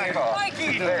 Hey! Michael.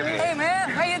 Mikey! Baby. Hey, man,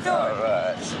 how you doing? All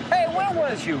right. Hey, where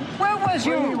was was you? Where was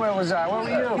you? Where was I? Where were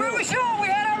you? Where was you? We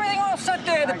had everything all set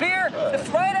there. The beer, the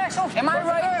right, Axel? Am I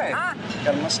right? Huh?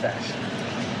 Got a mustache.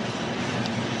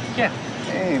 Yeah.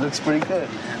 Hey, looks pretty good.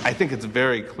 I think it's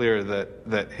very clear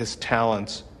that his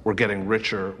talents were getting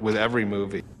richer with every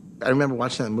movie. I remember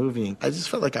watching that movie. I just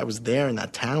felt like I was there in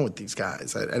that town with these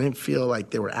guys. I didn't feel like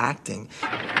they were acting.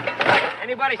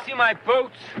 Anybody see my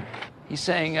boots? He's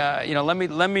saying,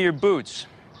 lend me your boots.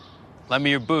 Lend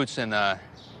me your boots. And De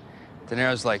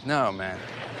Niro's like, no, man.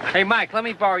 Hey, Mike, let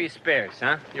me borrow your spares,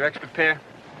 huh? Your extra pair?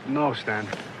 No, Stan.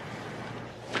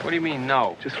 What do you mean,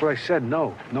 no? Just what I said,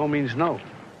 no. No means no.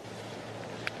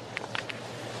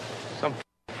 Some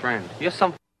friend. You're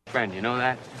some friend, you know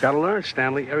that? Gotta learn,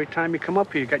 Stanley. Every time you come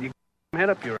up here, you got your head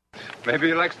up your ass. Maybe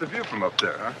he likes the view from up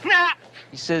there, huh? Nah!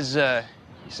 He says,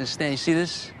 Stan, you see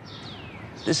this?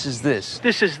 This is this.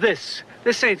 This is this.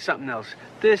 This ain't something else.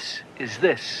 This is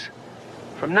this.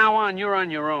 From now on, you're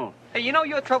on your own. Hey, you know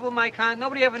your trouble, Mike, huh?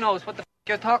 Nobody ever knows what the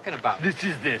you're talking about. This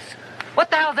is this. What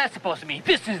the hell is that supposed to mean?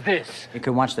 This is this. You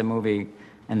could watch the movie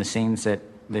and the scenes that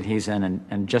he's in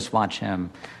and just watch him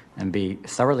and be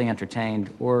thoroughly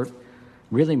entertained or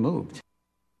really moved.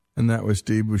 And that was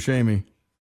Steve Buscemi.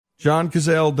 John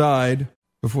Cazale died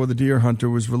before The Deer Hunter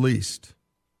was released.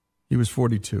 He was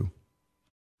 42.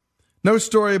 No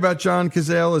story about John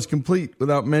Cazale is complete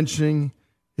without mentioning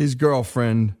his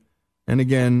girlfriend, and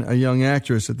again, a young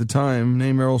actress at the time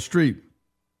named Meryl Streep.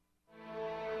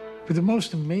 But the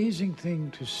most amazing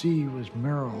thing to see was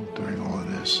Meryl during all of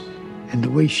this, and the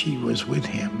way she was with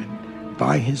him and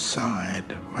by his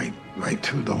side right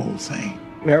through the whole thing.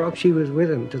 Meryl, she was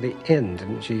with him to the end,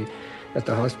 and she, at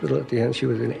the hospital at the end, she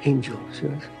was an angel. She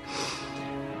was.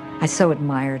 I so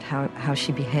admired how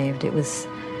she behaved. It was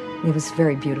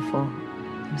very beautiful.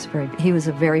 He was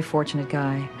a very fortunate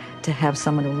guy to have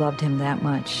someone who loved him that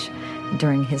much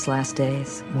during his last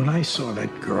days. When I saw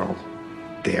that girl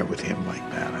there with him like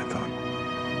that, I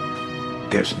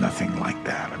thought, there's nothing like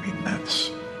that. I mean,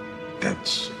 that's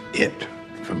it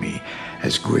for me.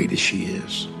 As great as she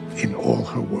is in all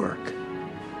her work,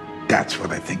 that's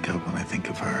what I think of when I think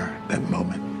of her, that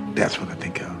moment. That's what I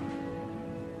think of.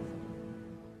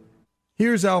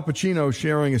 Here's Al Pacino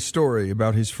sharing a story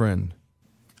about his friend.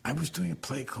 I was doing a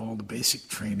play called The Basic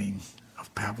Training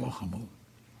of Pablo Hummel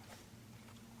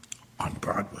on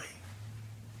Broadway.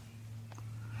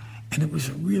 And it was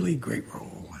a really great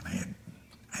role. And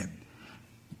I had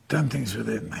done things with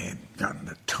it, and I had gotten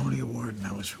the Tony Award, and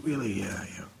I was really,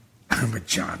 but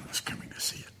John was coming to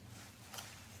see it.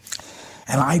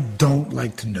 And I don't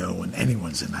like to know when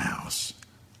anyone's in the house,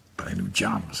 but I knew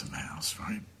John was in the house,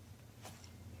 right?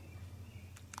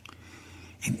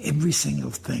 And every single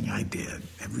thing I did,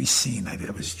 every scene I did,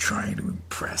 I was trying to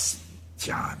impress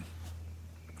John.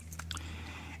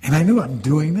 And I knew I'm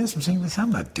doing this. I'm saying this. I'm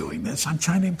not doing this. I'm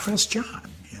trying to impress John.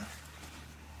 You know?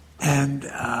 And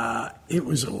it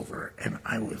was over, and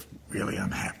I was really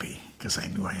unhappy because I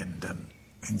knew I hadn't done.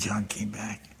 And John came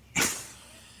back,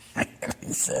 and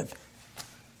he said,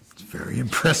 "It's very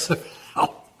impressive,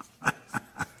 Al.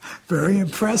 Very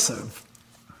impressive."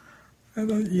 I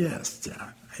thought, "Yes,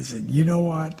 John." I said, "You know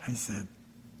what?" I said,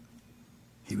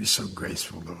 he was so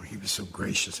graceful, though. He was so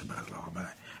gracious about it all. But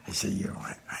I said, "You know,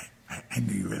 I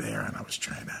knew you were there, and I was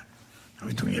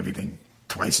doing everything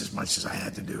twice as much as I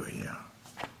had to do it, you know."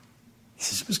 He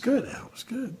says, "It was good, Al. It was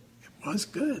good. It was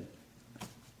good."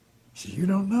 He said, "You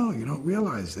don't know. You don't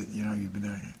realize that, you know, you've been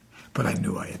doing it." But I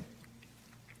knew I had.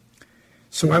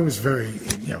 So I was very,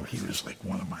 you know, he was like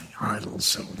one of my idols,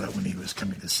 so that when he was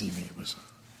coming to see me, it was...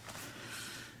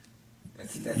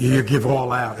 You give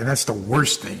all out, and that's the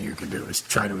worst thing you can do, is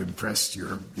try to impress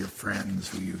your friends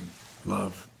who you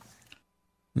love.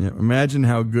 Yeah, imagine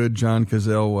how good John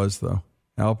Cazale was, though.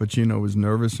 Al Pacino was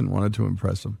nervous and wanted to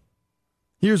impress him.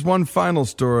 Here's one final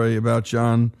story about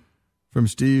John from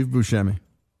Steve Buscemi.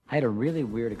 I had a really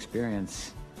weird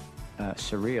experience,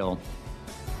 surreal.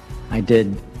 I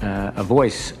did a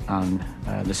voice on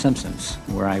The Simpsons,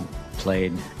 where I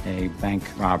played a bank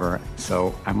robber.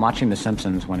 So I'm watching The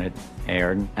Simpsons when it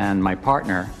aired, and my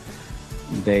partner,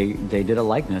 they did a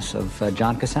likeness of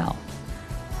John Cazale.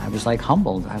 I was like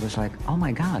humbled. I was like, oh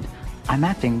my God, I'm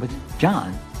acting with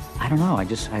John. I don't know.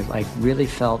 I really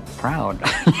felt proud.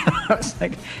 I was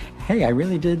like, hey, I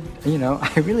really did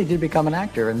become an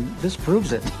actor, and this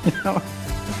proves it, you know.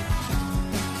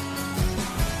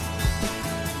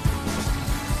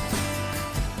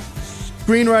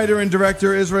 Screenwriter and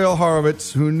director Israel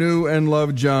Horovitz, who knew and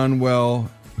loved John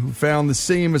well, who found the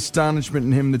same astonishment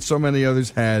in him that so many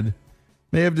others had,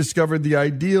 may have discovered the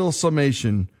ideal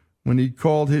summation when he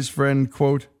called his friend,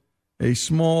 quote, a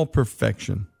small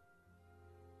perfection.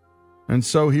 And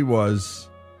so he was,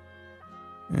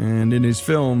 And in his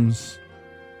films,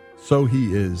 so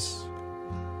he is.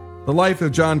 The Life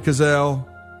of John Cazale.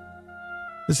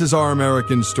 This is Our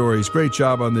American Stories. Great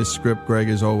job on this script, Greg,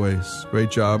 as always.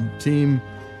 Great job, team.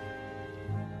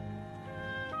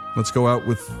 Let's go out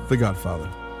with The Godfather.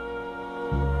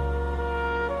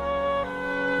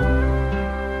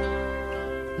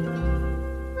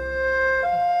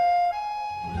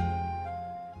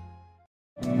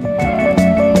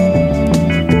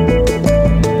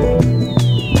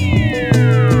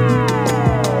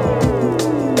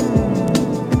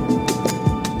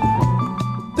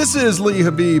 This is Lee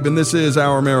Habib, and this is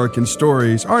Our American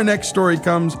Stories. Our next story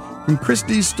comes from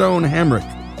Christy Stone Hamrick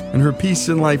and her piece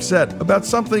in Life Set about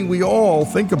something we all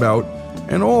think about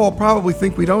and all probably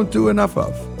think we don't do enough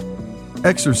of.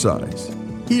 Exercise.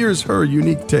 Here's her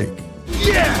unique take.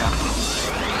 Yeah!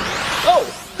 Oh,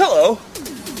 hello.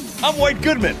 I'm White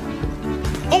Goodman,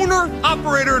 owner,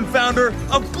 operator, and founder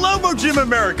of Globo Gym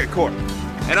America Corp.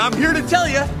 And I'm here to tell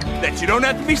you that you don't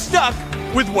have to be stuck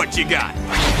with what you got.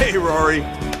 Hey, Rory.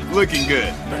 Looking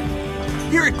good.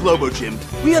 Here at Globo Gym,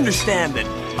 we understand that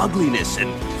ugliness and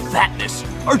fatness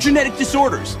are genetic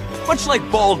disorders, much like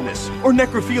baldness or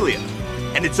necrophilia.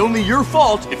 And it's only your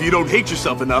fault if you don't hate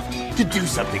yourself enough to do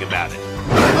something about it.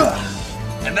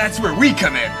 And that's where we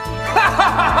come in.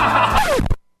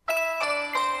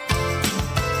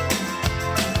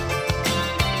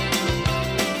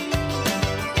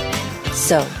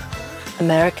 So,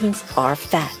 Americans are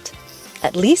fat.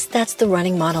 At least that's the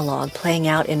running monologue playing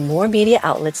out in more media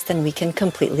outlets than we can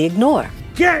completely ignore.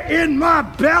 Get in my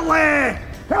belly!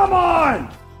 Come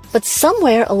on! But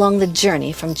somewhere along the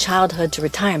journey from childhood to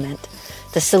retirement,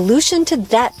 the solution to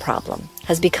that problem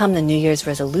has become the New Year's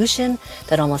resolution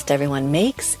that almost everyone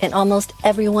makes and almost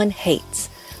everyone hates.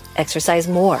 Exercise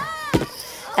more.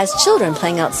 As children,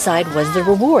 playing outside was the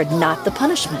reward, not the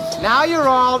punishment. Now you're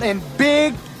all in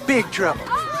big trouble.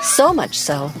 So much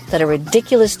so that a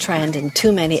ridiculous trend in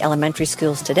too many elementary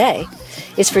schools today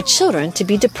is for children to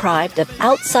be deprived of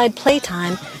outside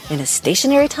playtime in a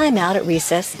stationary timeout at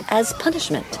recess as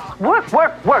punishment.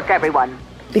 Work, everyone.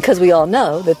 Because we all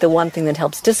know that the one thing that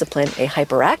helps discipline a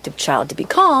hyperactive child to be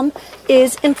calm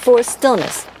is enforced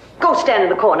stillness. Go stand in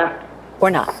the corner.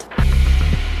 Or not.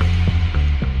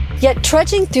 Yet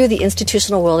trudging through the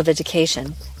institutional world of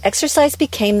education, exercise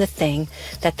became the thing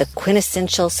that the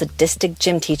quintessential sadistic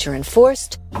gym teacher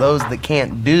enforced. Those that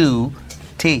can't do,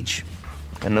 teach.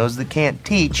 And those that can't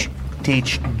teach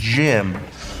gym.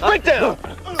 Right down!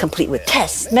 Complete with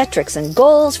tests, metrics, and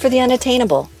goals for the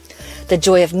unattainable. The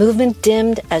joy of movement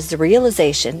dimmed as the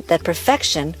realization that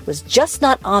perfection was just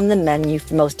not on the menu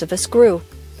for most of us grew.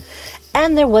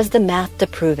 And there was the math to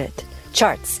prove it.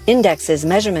 Charts, indexes,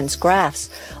 measurements,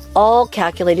 graphs, all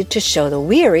calculated to show the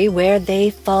weary where they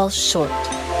fall short.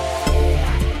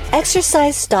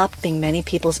 Exercise stopped being many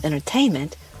people's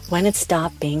entertainment when it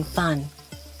stopped being fun.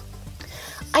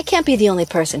 I can't be the only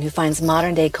person who finds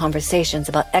modern-day conversations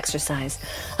about exercise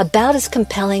about as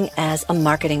compelling as a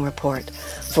marketing report,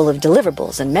 full of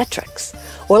deliverables and metrics,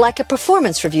 or like a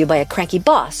performance review by a cranky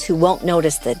boss who won't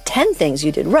notice the 10 things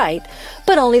you did right,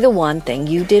 but only the one thing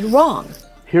you did wrong.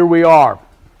 Here we are.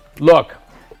 Look.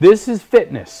 This is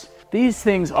fitness. These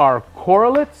things are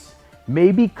correlates,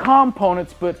 maybe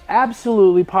components, but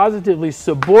absolutely, positively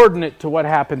subordinate to what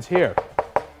happens here.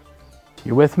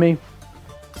 You with me?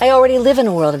 I already live in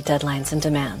a world of deadlines and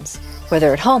demands.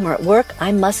 Whether at home or at work,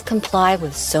 I must comply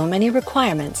with so many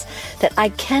requirements that I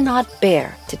cannot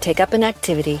bear to take up an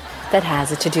activity that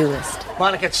has a to-do list.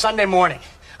 Monica, it's Sunday morning.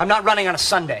 I'm not running on a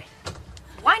Sunday.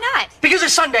 Why not? Because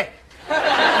it's Sunday.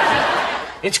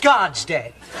 It's God's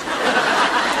day.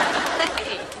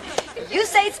 You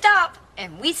say stop,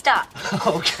 and we stop.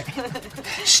 Okay.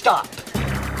 Stop.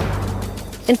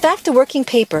 In fact, a working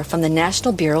paper from the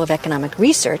National Bureau of Economic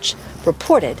Research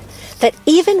reported that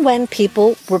even when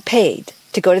people were paid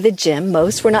to go to the gym,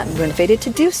 most were not motivated to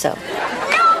do so.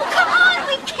 No, come on,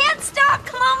 we can't stop.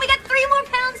 Come on, we got 3 more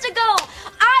pounds to go.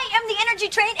 I am the energy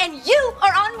train, and you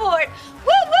are on board.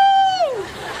 Woo-woo!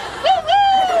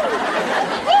 Woo-woo!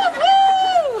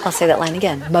 Woo-woo! I'll say that line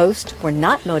again. Most were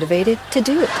not motivated to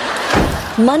do it.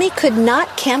 Money could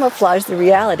not camouflage the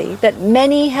reality that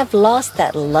many have lost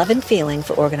that love and feeling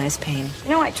for organized pain. You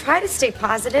know, I try to stay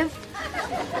positive.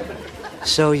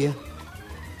 So you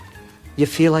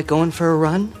feel like going for a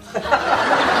run?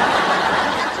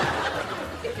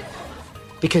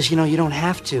 Because, you know, you don't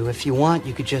have to. If you want,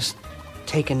 you could just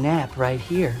take a nap right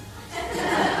here.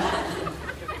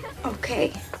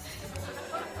 Okay.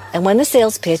 And when the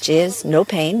sales pitch is no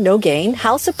pain, no gain,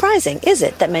 how surprising is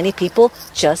it that many people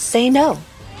just say no?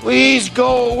 Please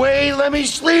go away. Let me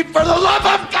sleep for the love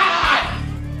of God!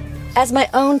 As my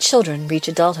own children reach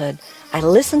adulthood, I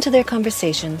listen to their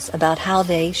conversations about how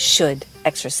they should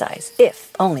exercise,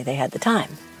 if only they had the time.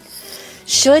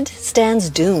 Should stands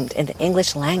doomed in the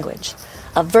English language,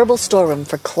 a verbal storeroom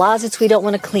for closets we don't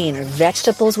want to clean or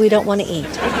vegetables we don't want to eat.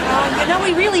 Oh,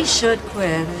 we really should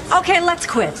quit. Okay, let's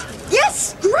quit.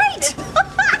 Yes, great!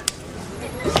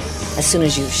 As soon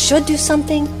as you should do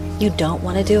something, you don't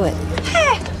want to do it.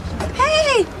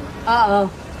 Hey! Uh-oh,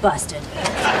 busted.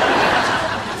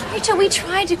 Rachel, we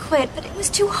tried to quit, but it was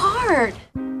too hard.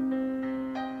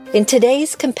 In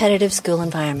today's competitive school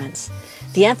environments,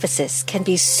 the emphasis can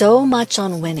be so much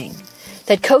on winning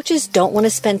that coaches don't want to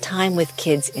spend time with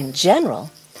kids in general,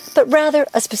 but rather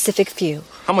a specific few.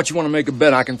 How much you want to make a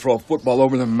bet I can throw a football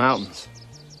over the mountains?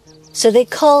 So they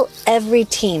call every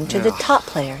team to the top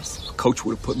players. If a coach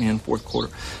would have put me in fourth quarter,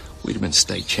 we'd have been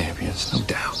state champions, no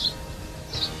doubt.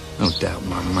 No doubt in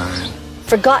my mind.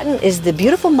 Forgotten is the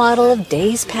beautiful model of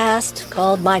days past,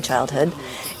 called my childhood,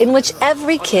 in which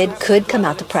every kid could come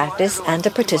out to practice and to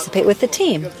participate with the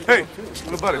team. Hey,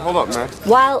 little buddy, hold up, man.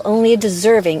 While only a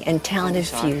deserving and talented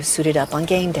few suited up on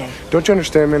game day. Don't you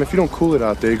understand, man? If you don't cool it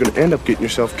out there, you're going to end up getting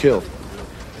yourself killed.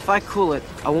 If I cool it,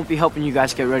 I won't be helping you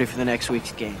guys get ready for the next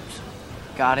week's games.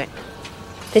 Got it?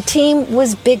 The team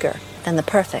was bigger than the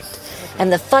perfect, and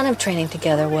the fun of training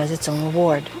together was its own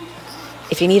reward.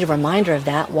 If you need a reminder of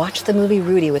that, watch the movie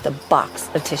Rudy with a box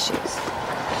of tissues.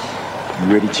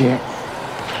 You ready, champ?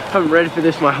 I've been ready for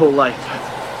this my whole life.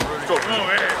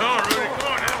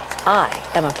 I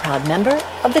am a proud member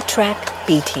of the track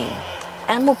B team,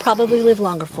 and will probably live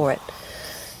longer for it.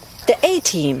 The A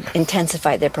team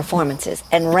intensified their performances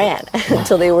and ran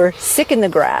until they were sick in the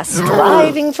grass,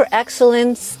 striving for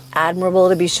excellence, admirable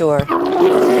to be sure.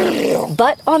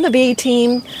 But on the B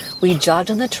team, we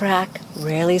jogged on the track,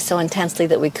 rarely so intensely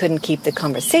that we couldn't keep the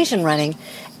conversation running,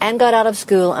 and got out of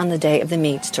school on the day of the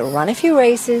meets to run a few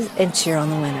races and cheer on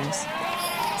the winners.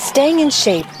 Staying in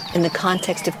shape in the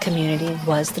context of community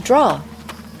was the draw.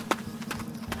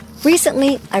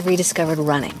 Recently, I've rediscovered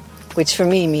running, which for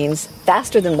me means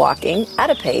faster than walking, at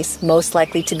a pace most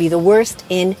likely to be the worst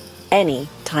in any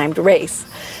timed race.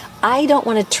 I don't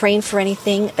want to train for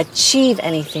anything, achieve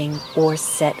anything, or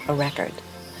set a record.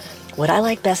 What I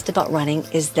like best about running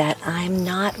is that I'm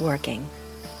not working.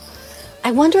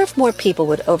 I wonder if more people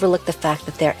would overlook the fact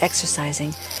that they're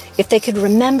exercising if they could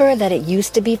remember that it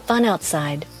used to be fun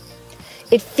outside.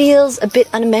 It feels a bit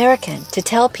un-American to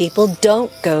tell people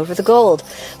don't go for the gold,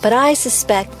 but I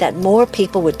suspect that more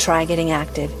people would try getting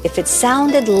active if it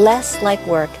sounded less like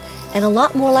work and a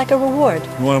lot more like a reward.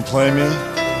 You want to play me?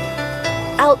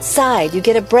 Outside, you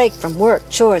get a break from work,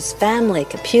 chores, family,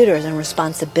 computers, and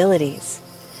responsibilities.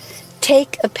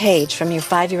 Take a page from your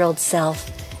 5-year-old self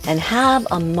and have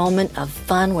a moment of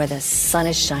fun where the sun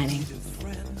is shining.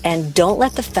 And don't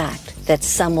let the fact that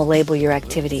some will label your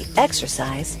activity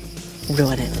exercise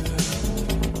ruin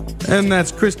it. And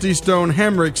that's Christy Stone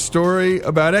Hamrick's story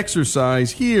about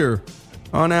exercise here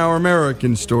on Our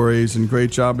American Stories. And great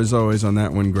job as always on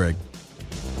that one, Greg.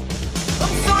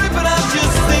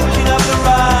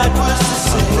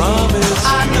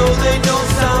 I know they don't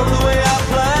sound the way I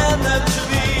planned them to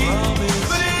be.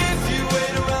 But if you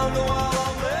wait around a while,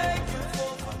 I'll make you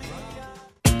fall for me.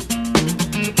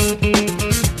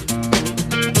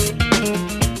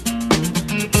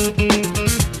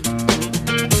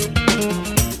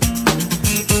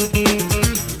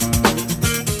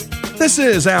 This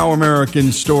is Our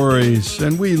American Stories,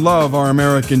 and we love our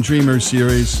American Dreamers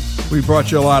series. We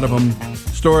brought you a lot of them.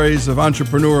 Stories of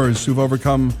entrepreneurs who've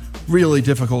overcome really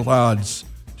difficult odds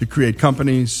to create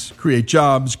companies, create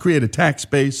jobs, create a tax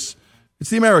base.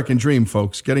 It's the American dream,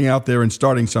 folks, getting out there and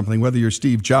starting something, whether you're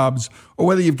Steve Jobs or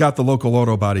whether you've got the local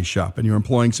auto body shop and you're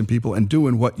employing some people and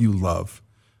doing what you love,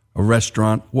 a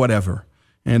restaurant, whatever.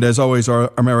 And as always,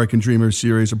 our American Dreamers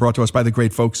series are brought to us by the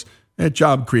great folks at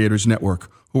Job Creators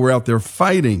Network, who are out there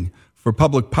fighting for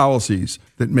public policies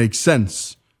that make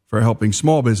sense for helping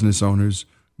small business owners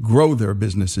grow their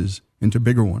businesses into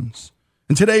bigger ones.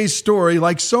 And today's story,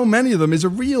 like so many of them, is a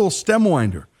real stem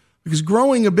winder because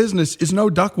growing a business is no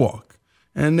duck walk,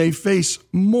 and they face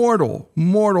mortal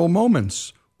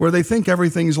moments where they think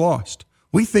everything's lost.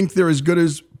 We think they're as good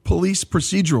as police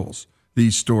procedurals,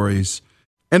 these stories.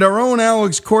 And our own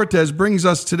Alex Cortez brings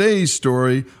us today's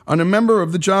story on a member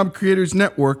of the Job Creators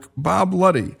Network, Bob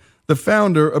Luddy, the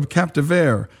founder of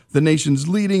Captivair, the nation's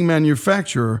leading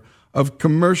manufacturer of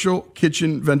commercial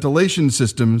kitchen ventilation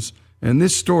systems. And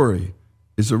this story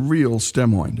is a real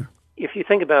stem winder. If you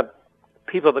think about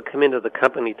people that come into the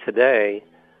company today,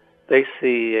 they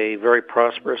see a very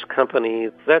prosperous company.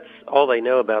 That's all they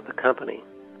know about the company.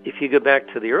 if you go back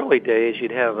to the early days,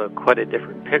 you'd have quite a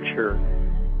different picture,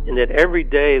 in that every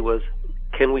day was,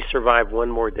 can we survive one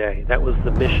more day? That was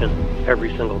the mission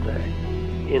every single day.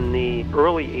 In the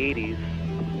early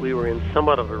 80s, we were in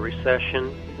somewhat of a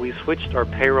recession. We switched our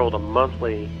payroll to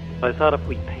monthly. I thought if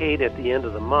we paid at the end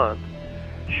of the month,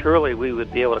 surely we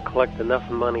would be able to collect enough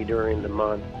money during the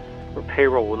month where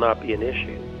payroll will not be an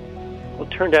issue. Well,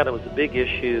 it turned out it was a big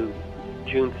issue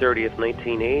June 30th,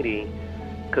 1980,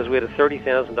 because we had a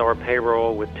 $30,000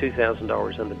 payroll with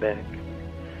 $2,000 in the bank.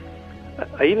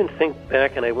 I even think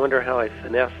back and I wonder how I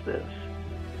finessed this.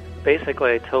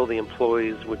 Basically, I told the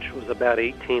employees, which was about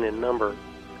 18 in number,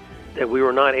 that we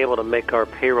were not able to make our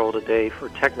payroll today for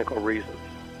technical reasons.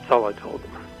 That's all I told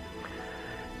them.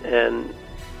 And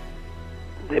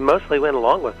they mostly went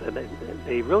along with it.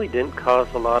 They really didn't cause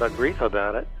a lot of grief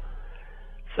about it.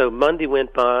 So Monday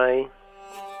went by,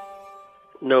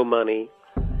 no money.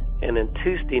 And then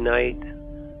Tuesday night,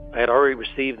 I had already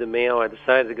received the mail. I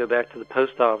decided to go back to the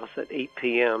post office at 8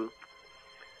 p.m.,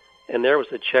 and there was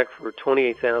a check for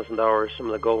 $28,000 from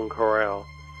the Golden Corral,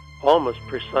 almost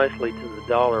precisely to the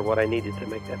dollar what I needed to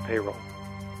make that payroll.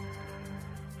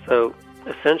 So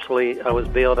essentially, I was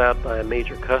bailed out by a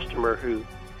major customer who,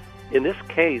 in this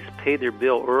case, paid their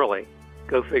bill early.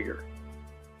 Go figure.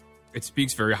 It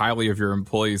speaks very highly of your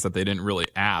employees that they didn't really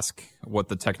ask what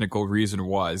the technical reason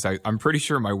was. I'm pretty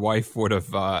sure my wife would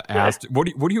have asked, what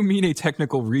do you mean a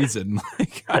technical reason?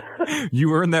 Like,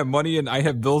 you earn that money and I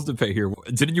have bills to pay here.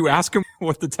 Didn't you ask him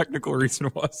what the technical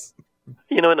reason was?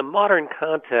 You know, in a modern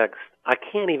context, I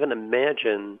can't even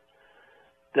imagine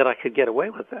that I could get away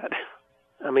with that.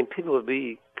 I mean, people would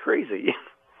be crazy.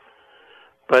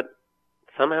 But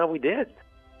somehow we did.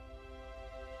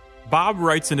 Bob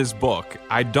writes in his book,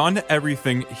 "I'd done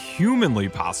everything humanly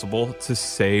possible to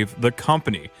save the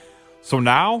company. So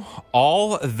now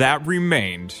all that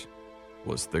remained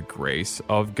was the grace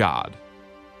of God."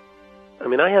 I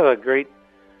mean, I have a great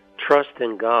trust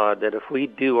in God that if we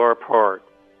do our part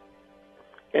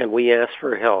and we ask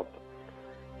for help,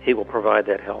 He will provide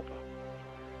that help.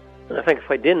 And I think if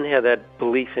I didn't have that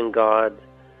belief in God,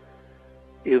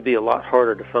 it would be a lot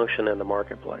harder to function in the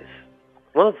marketplace.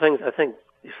 One of the things I think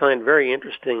you find very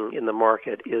interesting in the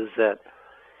market is that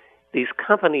these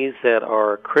companies that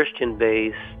are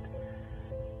Christian-based,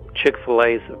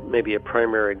 Chick-fil-A is maybe a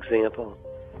primary example,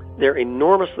 they're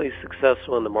enormously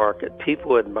successful in the market.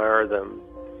 People admire them,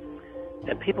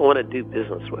 and people want to do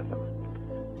business with them.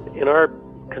 In our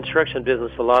construction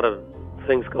business, a lot of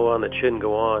things go on that shouldn't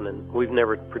go on, and we've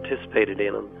never participated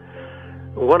in them.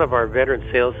 One of our veteran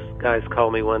sales guys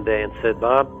called me one day and said,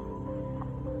 "Bob,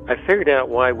 I figured out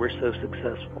why we're so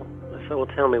successful." I said, "Well,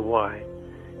 tell me why."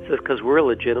 He says, "Because we're a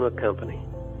legitimate company.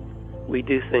 We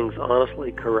do things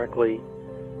honestly, correctly.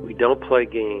 We don't play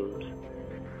games.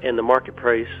 And the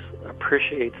marketplace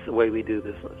appreciates the way we do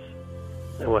business."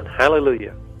 I went,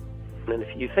 hallelujah. And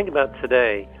if you think about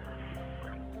today,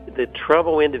 the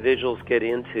trouble individuals get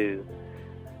into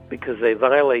because they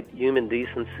violate human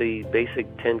decency, basic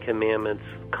Ten Commandments,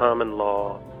 common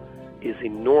law, is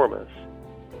enormous.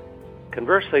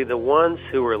 Conversely, the ones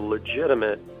who are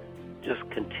legitimate just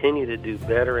continue to do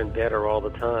better and better all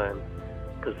the time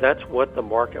because that's what the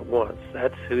market wants.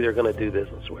 That's who they're going to do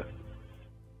business with.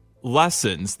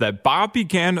 Lessons that Bob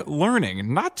began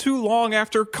learning not too long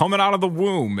after coming out of the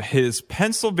womb. His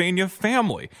Pennsylvania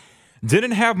family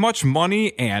didn't have much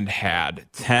money and had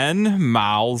 10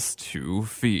 mouths to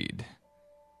feed.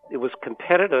 It was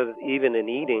competitive even in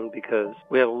eating because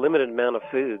we had a limited amount of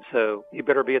food, so you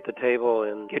better be at the table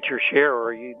and get your share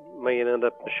or you may end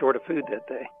up short of food that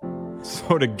day.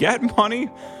 So to get money,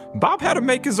 Bob had to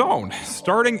make his own.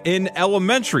 Starting in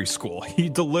elementary school, he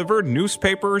delivered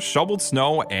newspapers, shoveled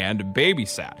snow, and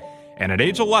babysat. And at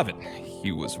age 11,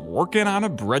 he was working on a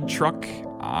bread truck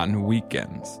on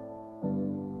weekends.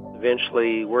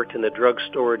 Eventually worked in the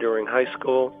drugstore during high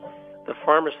school. The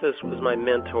pharmacist was my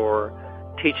mentor,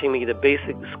 teaching me the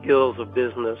basic skills of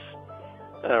business,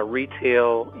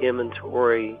 retail,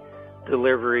 inventory,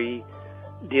 delivery,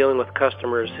 dealing with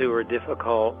customers who are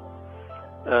difficult.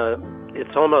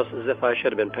 It's almost as if I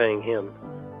should have been paying him.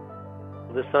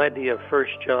 This idea of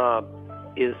first job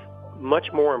is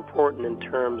much more important in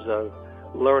terms of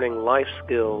learning life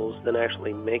skills than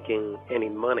actually making any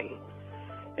money.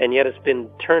 And yet it's been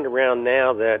turned around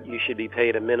now that you should be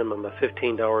paid a minimum of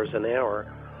 $15 an hour.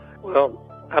 Well,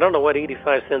 I don't know what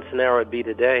 85 cents an hour would be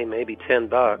today, maybe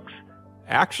 $10.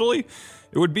 Actually,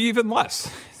 it would be even less,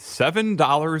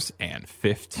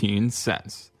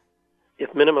 $7.15.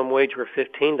 If minimum wage were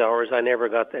 $15, I never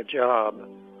got that job.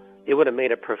 It would have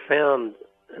made a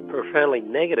profoundly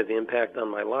negative impact on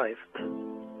my life.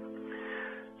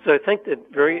 So I think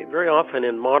that very, very often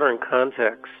in modern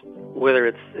contexts, whether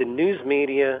it's in news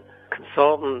media,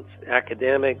 consultants,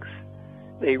 academics,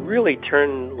 they really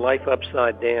turn life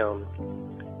upside down.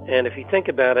 And if you think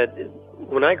about it,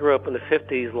 when I grew up in the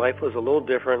 50s, life was a little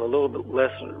different, a little bit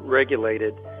less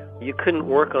regulated. You couldn't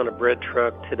work on a bread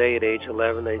truck today at age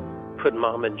 11. They put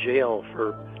mom in jail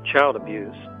for child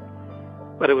abuse.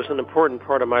 But it was an important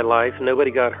part of my life. Nobody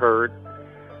got hurt.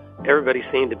 Everybody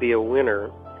seemed to be a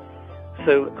winner.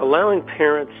 So allowing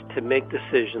parents to make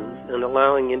decisions and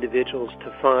allowing individuals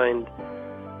to find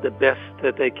the best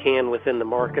that they can within the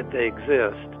market they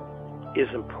exist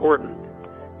is important.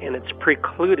 And it's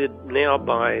precluded now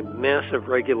by massive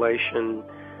regulation,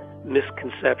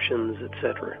 misconceptions,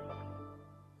 etc.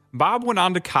 Bob went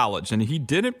on to college, and he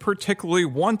didn't particularly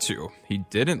want to. He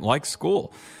didn't like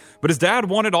school. But his dad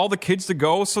wanted all the kids to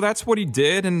go, so that's what he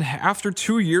did. And after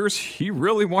 2 years, he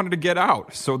really wanted to get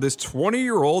out. So this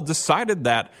 20-year-old decided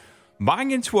that buying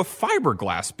into a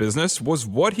fiberglass business was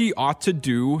what he ought to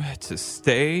do to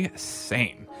stay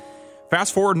sane.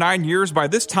 Fast forward 9 years, by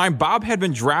this time, Bob had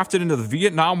been drafted into the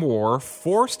Vietnam War,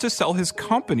 forced to sell his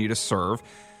company to serve,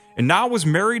 and now was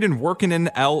married and working in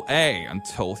L.A.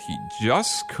 until he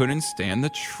just couldn't stand the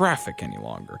traffic any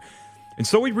longer. And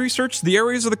so he researched the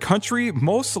areas of the country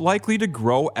most likely to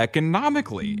grow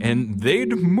economically, and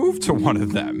they'd move to one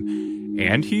of them.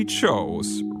 And he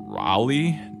chose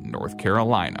Raleigh, North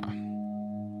Carolina.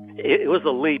 It was a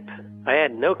leap. I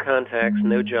had no contacts,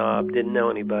 no job, didn't know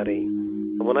anybody.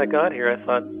 When I got here, I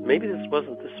thought maybe this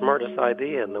wasn't the smartest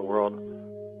idea in the world.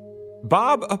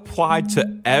 Bob applied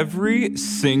to every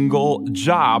single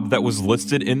job that was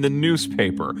listed in the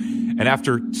newspaper. And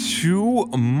after 2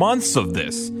 months of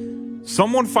this,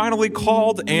 someone finally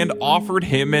called and offered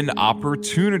him an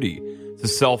opportunity to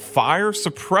sell fire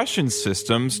suppression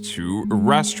systems to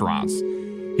restaurants.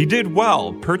 He did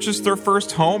well, purchased their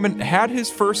first home, and had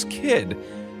his first kid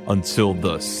until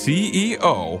the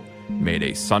CEO made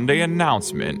a Sunday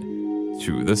announcement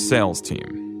to the sales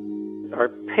team. Our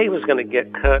pay was going to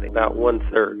get cut about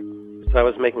 1/3. So I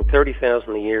was making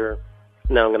 $30,000 a year.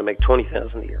 Now I'm going to make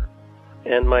 $20,000 a year.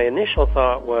 And my initial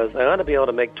thought was I ought to be able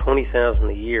to make $20,000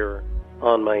 a year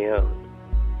on my own.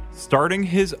 Starting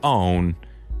his own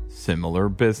similar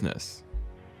business.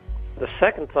 The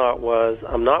second thought was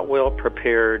I'm not well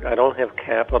prepared. I don't have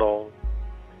capital.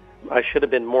 I should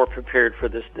have been more prepared for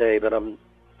this day, but I'm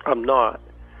not.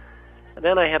 And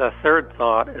then I had a third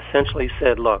thought, essentially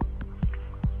said, look,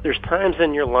 there's times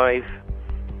in your life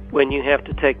when you have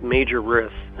to take major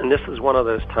risks, and this is one of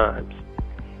those times.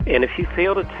 And if you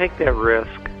fail to take that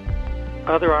risk,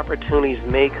 other opportunities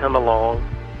may come along,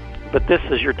 but this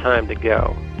is your time to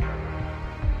go.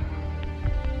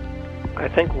 I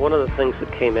think one of the things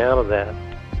that came out of that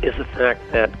is the fact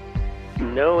that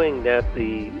knowing that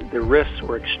the risks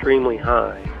were extremely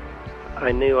high,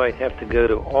 I knew I'd have to go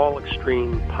to all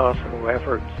extreme possible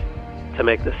efforts to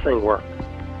make this thing work.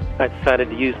 I decided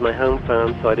to use my home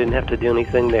phone so I didn't have to do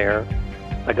anything there.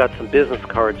 I got some business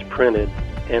cards printed,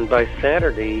 and by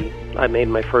Saturday, I made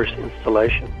my first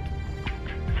installation.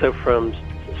 So from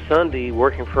Sunday,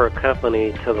 working for a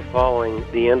company, to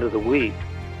the end of the week,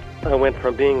 I went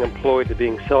from being employed to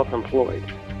being self-employed.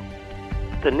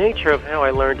 The nature of how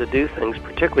I learned to do things,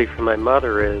 particularly from my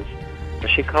mother, is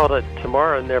she called it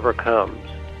tomorrow never comes,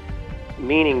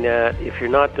 meaning that if you're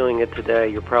not doing it today,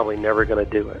 you're probably never going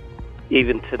to do it.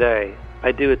 Even today.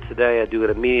 I do it today, I do it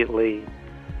immediately.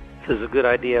 If there's a good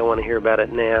idea, I want to hear about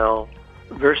it now.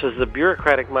 Versus the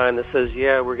bureaucratic mind that says,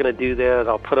 yeah, we're going to do that,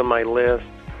 I'll put on my list,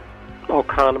 I'll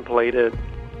contemplate it.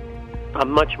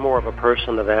 I'm much more of a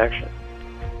person of action.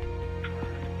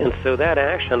 And so that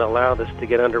action allowed us to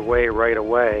get underway right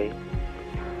away.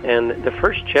 And the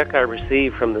first check I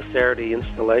received from the Saturday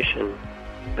installation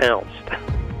bounced.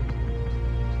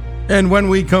 And when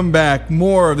we come back,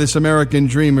 more of this American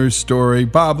Dreamer's story,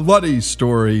 Bob Luddy's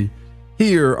story,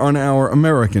 here on our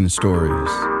American Stories.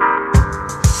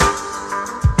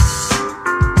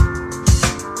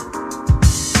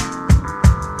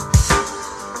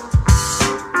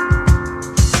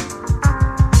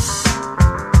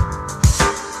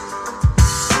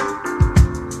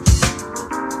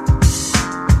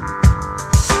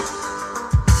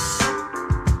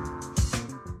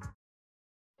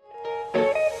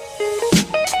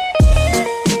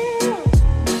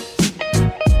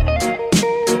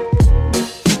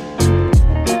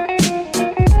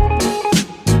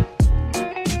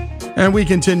 And we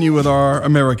continue with our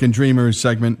American Dreamers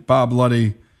segment. Bob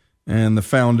Luddy, and the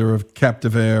founder of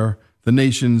Captivair, the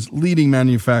nation's leading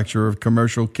manufacturer of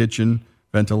commercial kitchen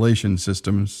ventilation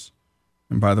systems.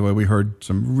 And by the way, we heard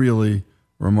some really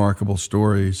remarkable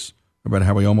stories about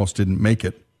how he almost didn't make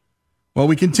it Well,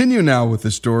 we continue now with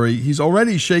the story. He's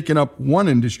already shaken up one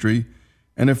industry,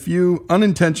 and a few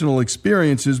unintentional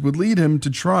experiences would lead him to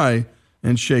try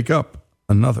and shake up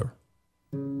another.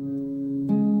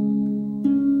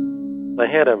 I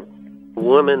had a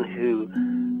woman who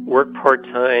worked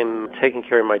part-time taking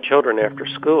care of my children after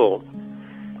school,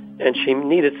 and she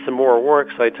needed some more work,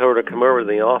 so I told her to come over to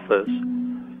the office.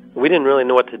 We didn't really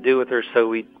know what to do with her,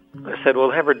 so I said,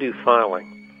 well, have her do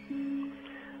filing.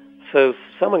 So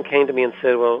someone came to me and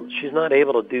said, well, she's not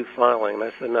able to do filing. And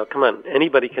I said, no, come on,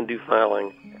 anybody can do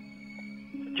filing.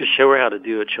 Just show her how to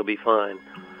do it, she'll be fine.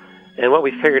 And what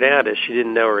we figured out is she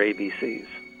didn't know her ABCs.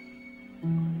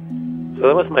 So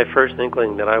that was my first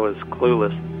inkling that I was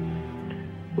clueless.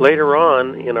 Later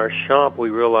on, in our shop, we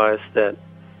realized that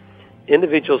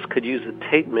individuals could use a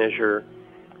tape measure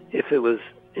if it was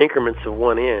increments of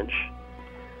 1 inch.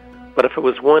 But if it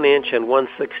was 1 inch and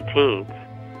 1/16,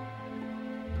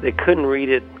 they couldn't read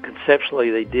it conceptually.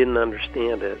 They didn't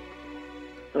understand it.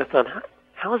 And I thought,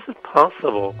 how is it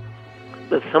possible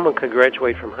that someone could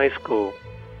graduate from high school,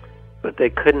 but they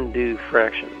couldn't do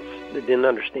fractions? They didn't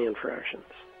understand fractions.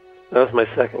 That was my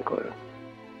second clue.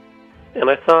 And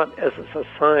I thought, as a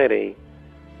society,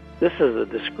 this is a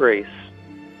disgrace,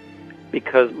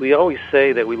 because we always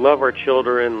say that we love our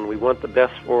children, we want the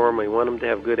best for them, we want them to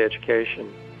have good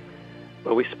education,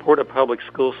 but we support a public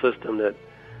school system that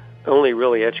only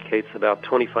really educates about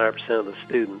 25% of the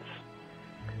students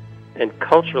and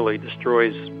culturally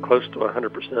destroys close to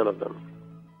 100% of them.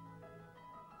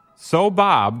 So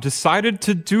Bob decided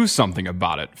to do something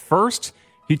about it. First,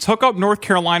 he took up North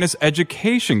Carolina's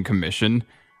Education Commission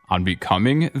on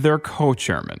becoming their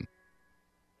co-chairman.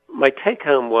 My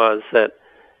take-home was that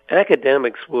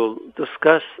academics will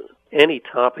discuss any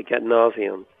topic ad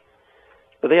nauseum,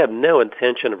 but they have no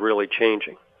intention of really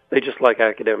changing. They just like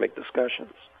academic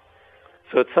discussions.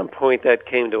 So at some point that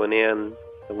came to an end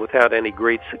without any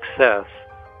great success.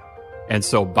 And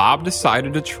so Bob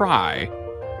decided to try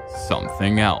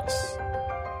something else.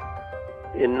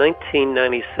 In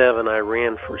 1997, I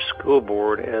ran for school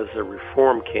board as a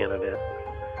reform candidate.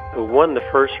 I won the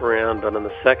first round, but in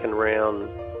the second round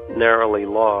narrowly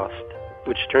lost,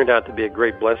 which turned out to be a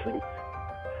great blessing.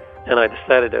 And I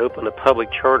decided to open a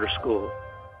public charter school.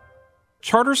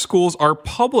 Charter schools are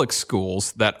public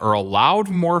schools that are allowed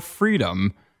more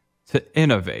freedom to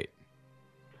innovate.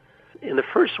 In the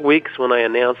first weeks when I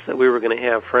announced that we were going to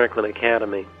have Franklin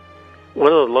Academy,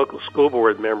 one of the local school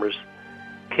board members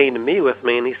came to me with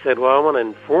me and he said, well, I want to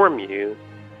inform you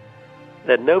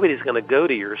that nobody's going to go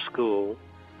to your school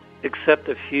except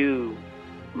a few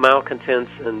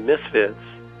malcontents and misfits,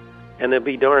 and there'll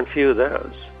be darn few of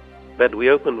those. But we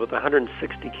opened with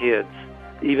 160 kids.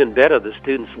 Even better, the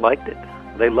students liked it.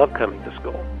 They loved coming to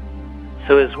school.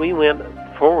 So as we went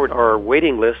forward, our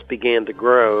waiting list began to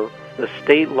grow. The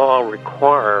state law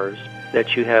requires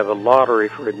that you have a lottery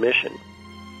for admission.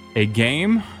 A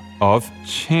game of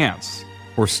chance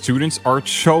where students are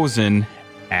chosen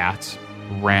at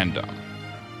random.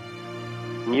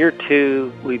 In year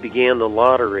 2, we began the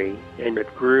lottery, and it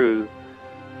grew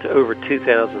to over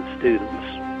 2,000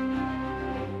 students.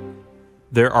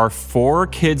 There are 4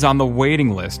 kids on the waiting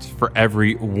list for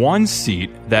every 1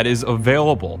 seat that is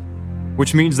available,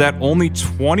 which means that only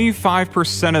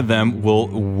 25% of them will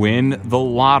win the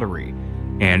lottery,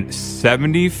 and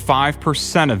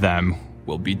 75% of them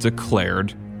will be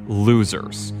declared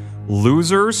losers.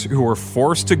 Losers who are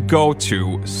forced to go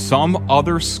to some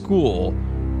other school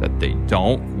that they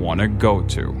don't want to go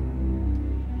to.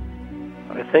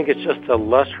 I think it's just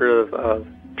illustrative of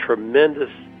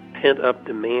tremendous pent-up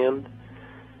demand.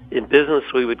 In business,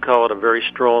 we would call it a very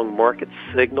strong market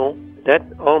signal. That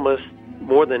almost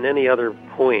more than any other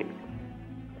point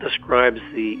describes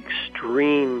the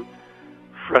extreme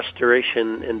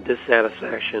frustration and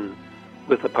dissatisfaction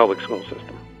with the public school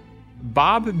system.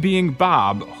 Bob, being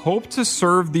Bob, hoped to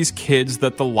serve these kids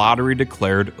that the lottery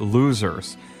declared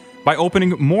losers by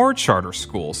opening more charter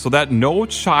schools so that no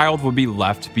child would be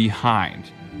left behind.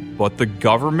 But the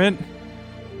government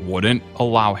wouldn't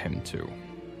allow him to.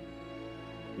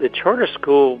 The charter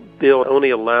school bill only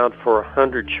allowed for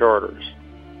 100 charters.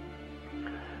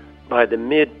 By the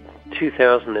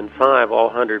mid-2005, all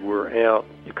 100 were out.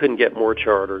 You couldn't get more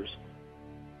charters.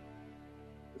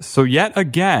 So yet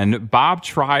again, Bob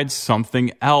tried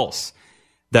something else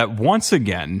that once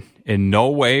again in no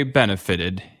way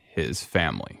benefited his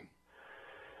family.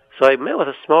 So I met with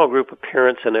a small group of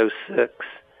parents in 2006,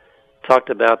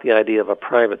 talked about the idea of a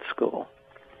private school.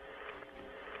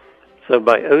 So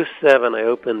by 2007, I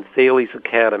opened Thales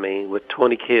Academy with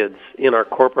 20 kids in our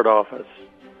corporate office.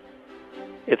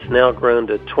 It's now grown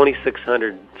to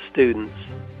 2,600 students,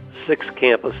 6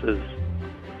 campuses,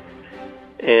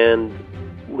 and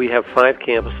we have 5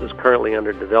 campuses currently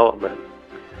under development.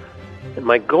 And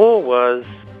my goal was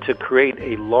to create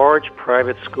a large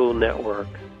private school network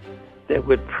that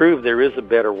would prove there is a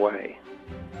better way.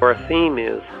 Our theme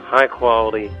is high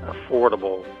quality,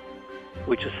 affordable,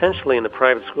 which essentially in the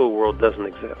private school world doesn't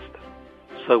exist.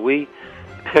 So we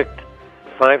picked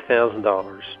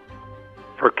 $5,000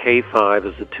 for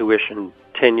K-5 as the tuition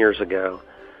 10 years ago.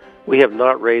 We have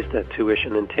not raised that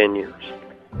tuition in 10 years.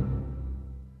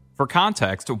 For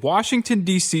context, Washington,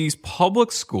 D.C.'s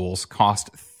public schools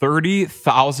cost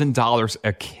 $30,000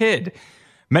 a kid.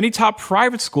 Many top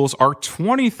private schools are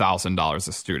 $20,000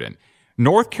 a student.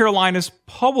 North Carolina's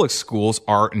public schools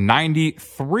are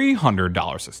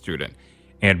 $9,300 a student.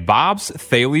 And Bob's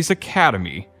Thales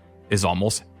Academy is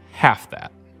almost half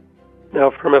that. Now,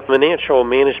 from a financial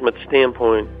management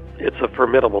standpoint, it's a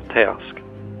formidable task.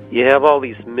 You have all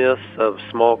these myths of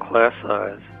small class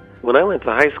size. When I went to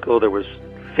high school, there was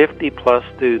 50-plus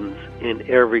students in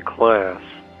every class.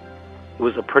 It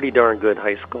was a pretty darn good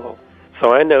high school.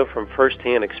 So I know from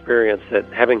firsthand experience that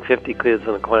having 50 kids in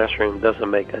a classroom doesn't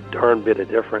make a darn bit of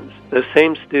difference. Those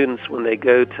same students, when they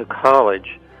go to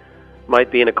college,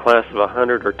 might be in a class of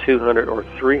 100 or 200 or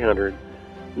 300.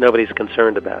 Nobody's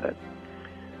concerned about it.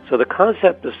 So the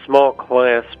concept of small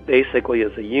class basically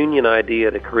is a union idea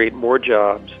to create more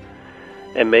jobs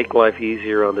and make life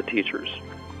easier on the teachers.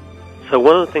 So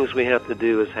one of the things we have to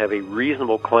do is have a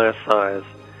reasonable class size,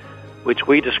 which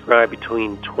we describe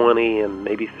between 20 and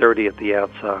maybe 30 at the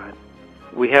outside.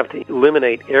 We have to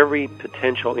eliminate every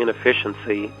potential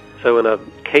inefficiency. So in a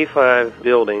K-5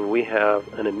 building, we have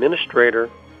an administrator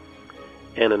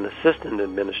and an assistant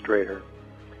administrator,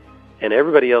 and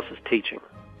everybody else is teaching.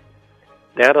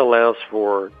 That allows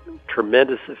for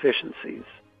tremendous efficiencies.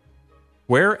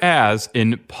 Whereas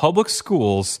in public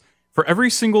schools, for every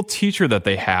single teacher that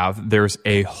they have, there's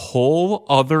a whole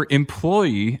other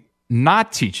employee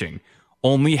not teaching.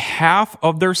 Only half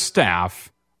of their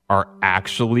staff are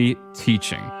actually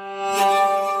teaching.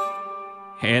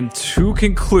 And to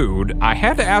conclude, I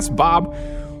had to ask Bob,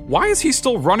 why is he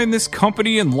still running this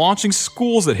company and launching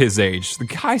schools at his age? The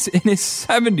guy's in his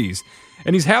 70s,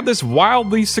 and he's had this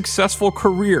wildly successful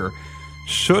career.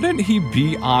 Shouldn't he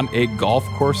be on a golf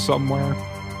course somewhere?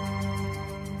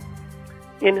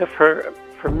 You know, for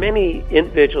many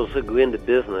individuals who go into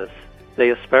business,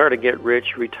 they aspire to get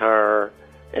rich, retire,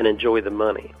 and enjoy the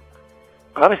money.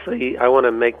 Obviously, I want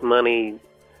to make money,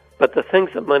 but the things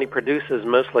that money produces,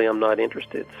 mostly I'm not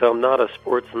interested. So I'm not a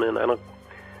sportsman. I don't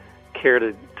care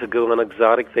to go on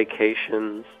exotic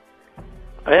vacations.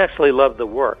 I actually love the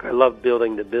work. I love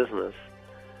building the business.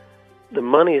 The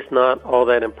money is not all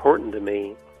that important to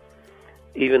me,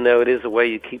 even though it is a way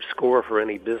you keep score for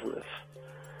any business.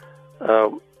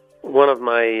 One of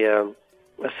my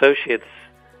associates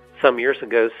some years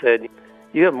ago said,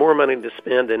 "You have more money to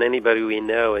spend than anybody we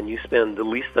know, and you spend the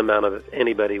least amount of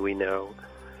anybody we know."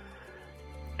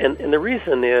 And the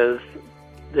reason is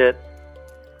that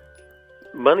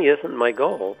money isn't my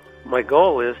goal. My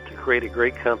goal is to create a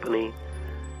great company,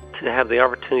 to have the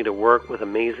opportunity to work with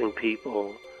amazing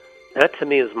people. That, to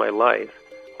me, is my life.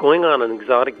 Going on an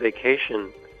exotic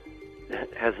vacation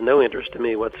has no interest to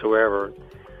me whatsoever.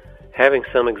 Having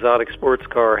some exotic sports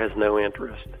car has no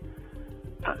interest.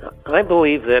 I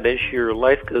believe that as your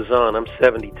life goes on, I'm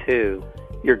 72,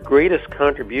 your greatest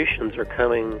contributions are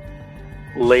coming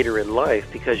later in life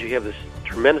because you have this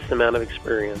tremendous amount of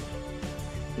experience.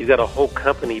 You've got a whole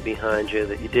company behind you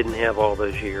that you didn't have all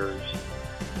those years.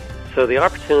 So the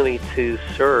opportunity to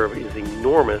serve is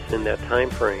enormous in that time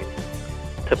frame.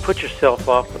 To put yourself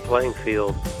off the playing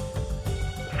field,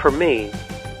 for me,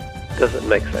 doesn't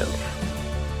make sense.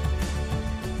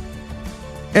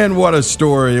 And what a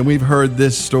story. And we've heard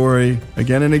this story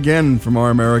again and again from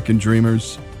our American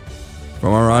dreamers,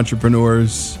 from our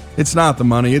entrepreneurs. It's not the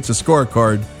money, it's a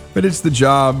scorecard, but it's the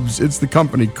jobs, it's the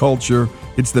company culture,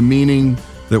 it's the meaning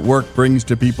that work brings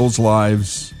to people's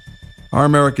lives. Our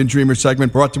American Dreamer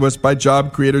segment brought to us by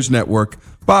Job Creators Network.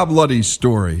 Bob Luddy's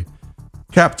story,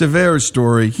 Captivare's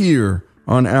story here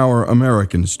on Our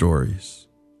American Stories.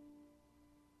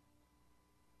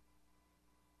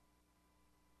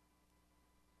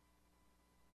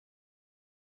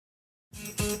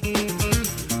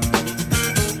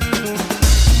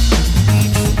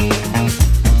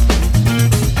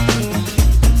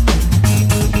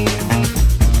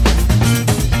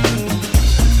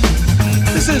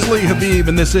 This is Lee Habib,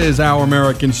 and this is Our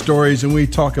American Stories, and we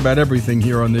talk about everything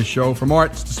here on this show, from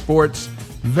arts to sports,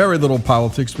 very little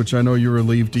politics, which I know you're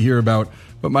relieved to hear about.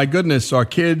 But my goodness, our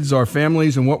kids, our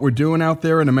families, and what we're doing out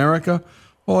there in America.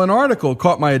 Well, an article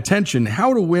caught my attention,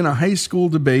 How to Win a High School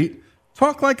Debate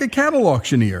Talk Like a Cattle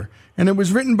Auctioneer. And it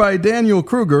was written by Daniel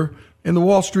Kruger in the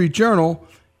Wall Street Journal.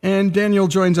 And Daniel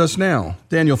joins us now.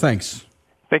 Daniel, thanks.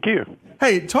 Thank you.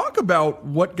 Hey, talk about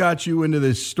what got you into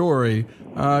this story,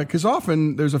 because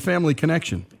often there's a family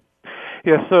connection.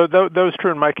 Yeah, so that was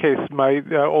true in my case. My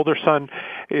older son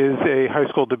is a high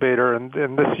school debater, and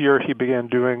this year he began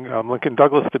doing Lincoln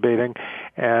Douglas debating.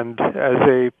 And as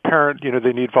a parent,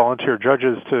 they need volunteer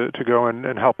judges to go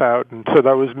and help out. And so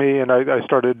that was me, and I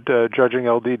started judging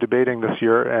LD debating this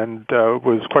year, and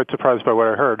was quite surprised by what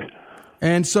I heard.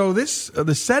 And so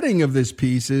the setting of this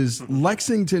piece is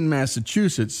Lexington,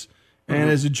 Massachusetts. And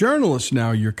as a journalist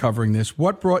now, you're covering this.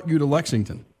 What brought you to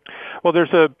Lexington? Well,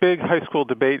 there's a big high school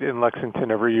debate in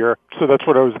Lexington every year, so that's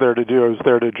what I was there to do. I was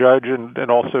there to judge and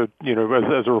also,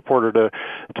 as a reporter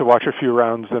to watch a few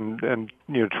rounds and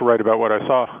to write about what I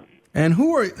saw. And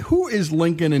who is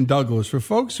Lincoln and Douglas? For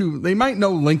folks who, they might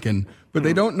know Lincoln, but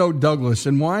they don't know Douglas,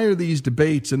 and why are these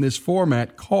debates in this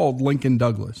format called Lincoln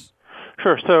Douglas?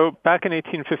 Sure. So back in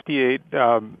 1858,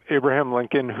 Abraham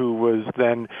Lincoln, who was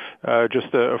then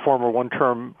just a former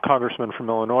one-term congressman from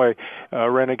Illinois,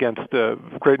 ran against a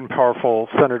great and powerful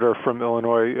senator from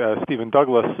Illinois, Stephen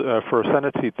Douglas, for a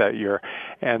Senate seat that year.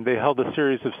 And they held a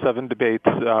series of 7 debates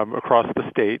across the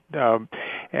state.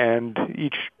 And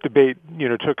each debate,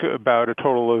 took about a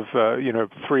total of,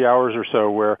 3 hours or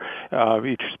so, where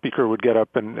each speaker would get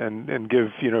up and give,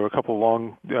 a couple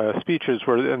long speeches,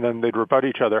 and then they'd rebut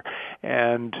each other.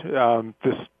 And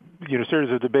this,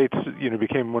 series of debates,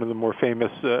 became one of the more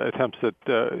famous attempts at,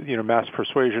 mass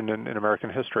persuasion in American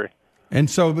history. And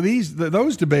so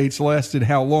those debates lasted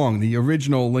how long? The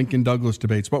original Lincoln-Douglas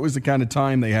debates. What was the kind of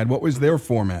time they had? What was their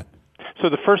format? So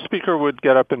the first speaker would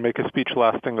get up and make a speech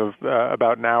lasting of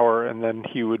about an hour, and then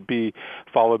he would be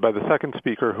followed by the second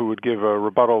speaker, who would give a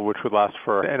rebuttal, which would last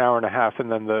for an hour and a half,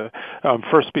 and then the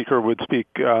first speaker would speak,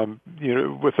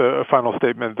 with a final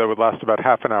statement that would last about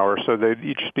half an hour. So they'd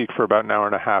each speak for about an hour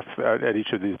and a half at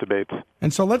each of these debates.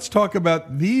 And so let's talk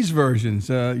about these versions.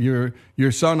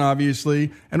 Your son,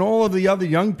 obviously, and all of the other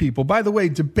young people. By the way,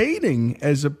 debating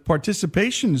as a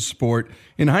participation sport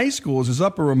in high schools is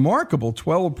up a remarkable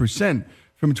 12%.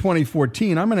 From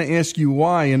 2014. I'm going to ask you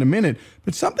why in a minute,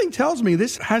 but something tells me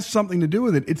this has something to do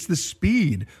with it. It's the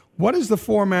speed. What is the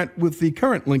format with the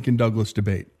current Lincoln-Douglas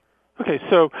debate? Okay,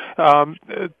 so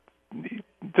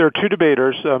there are 2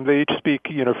 debaters. They each speak,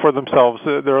 for themselves.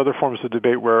 There are other forms of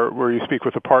debate where you speak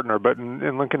with a partner, but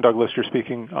in Lincoln Douglas, you're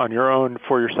speaking on your own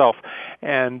for yourself.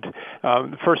 And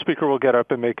the first speaker will get up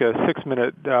and make a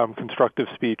 6-minute constructive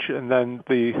speech, and then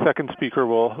the second speaker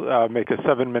will make a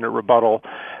 7-minute rebuttal,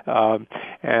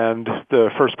 and the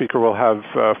first speaker will have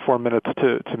 4 minutes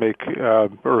to make a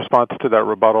response to that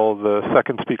rebuttal. The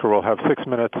second speaker will have 6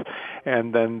 minutes,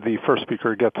 and then the first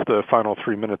speaker gets the final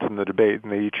 3 minutes in the debate,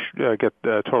 and they each get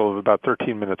a total of about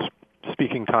 13 minutes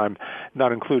speaking time,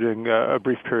 not including a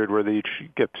brief period where they each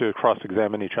get to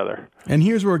cross-examine each other. And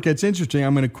here's where it gets interesting.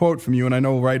 I'm going to quote from you, and I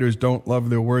know writers don't love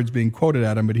their words being quoted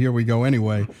at them, but here we go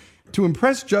anyway. To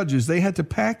impress judges, they had to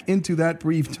pack into that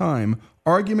brief time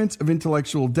arguments of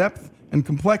intellectual depth and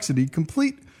complexity,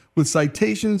 complete with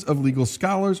citations of legal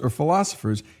scholars or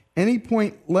philosophers. Any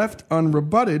point left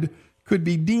unrebutted could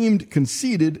be deemed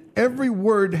conceded. Every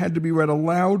word had to be read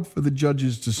aloud for the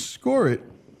judges to score it.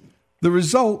 The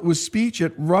result was speech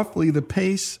at roughly the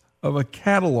pace of a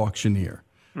cattle auctioneer.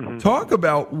 Mm-hmm. Talk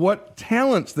about what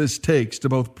talents this takes to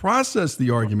both process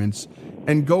the arguments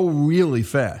and go really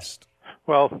fast.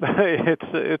 Well,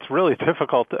 it's really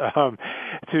difficult to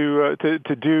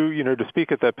do, to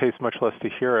speak at that pace, much less to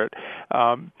hear it.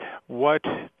 What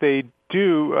they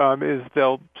do is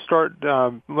they'll start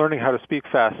learning how to speak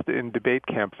fast in debate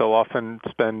camp. They'll often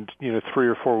spend 3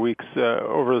 or 4 weeks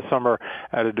over the summer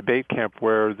at a debate camp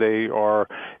where they are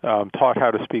taught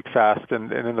how to speak fast,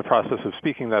 and in the process of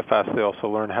speaking that fast, they also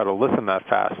learn how to listen that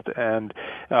fast. And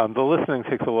the listening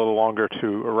takes a little longer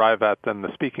to arrive at than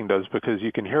the speaking does, because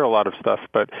you can hear a lot of stuff,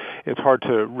 but it's hard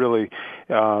to really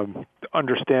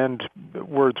understand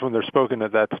words when they're spoken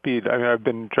at that speed. I mean, I've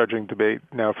been judging debate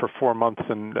now for 4 months,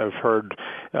 and I've heard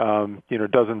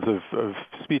dozens of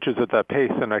speeches at that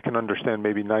pace, and I can understand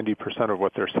maybe 90% of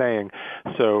what they're saying.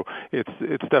 So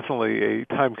it's definitely a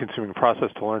time-consuming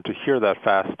process to learn to hear that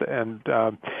fast, and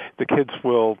the kids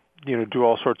will do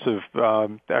all sorts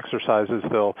of exercises.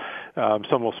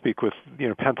 Some will speak with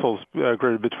pencils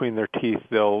gritted between their teeth.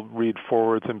 They'll read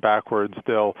forwards and backwards.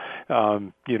 They'll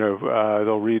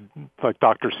read like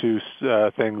Dr.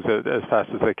 Seuss things as fast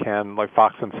as they can, like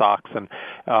Fox and Socks, and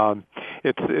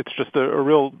it's just a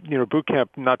real boot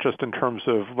camp, not just in terms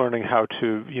of learning how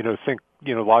to think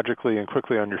logically and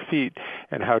quickly on your feet,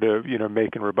 and how to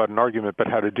make and rebut an argument, but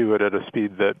how to do it at a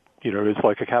speed that is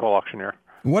like a cattle auctioneer.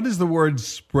 What is the word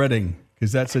spreading?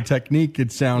 Because that's a technique,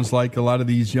 it sounds like, a lot of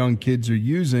these young kids are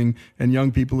using and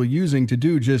young people are using to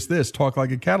do just this, talk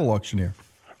like a cattle auctioneer.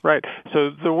 Right.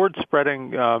 So the word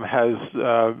spreading has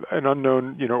an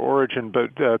unknown, origin,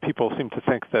 but people seem to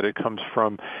think that it comes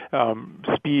from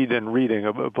speed and reading,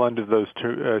 a blend of those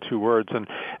two words, and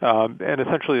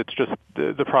essentially it's just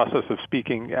the process of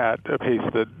speaking at a pace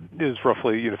that is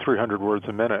roughly 300 words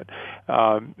a minute,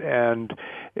 and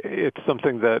it's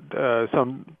something that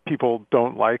some people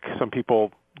don't like. Some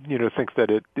people think that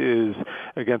it is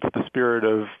against the spirit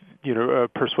of, a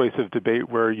persuasive debate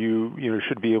where you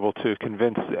should be able to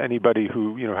convince anybody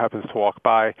who, happens to walk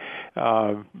by,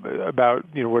 about,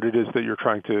 what it is that you're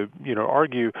trying to,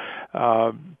 argue.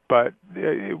 But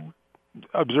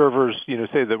observers,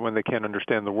 say that when they can't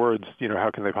understand the words,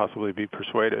 how can they possibly be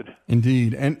persuaded?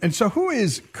 Indeed. And so who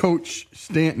is Coach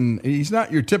Stanton? He's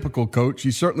not your typical coach.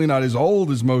 He's certainly not as old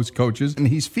as most coaches. And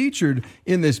he's featured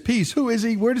in this piece. Who is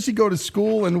he? Where does he go to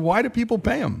school? And why do people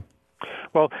pay him?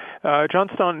 Well, John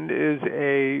Stanton is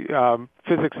a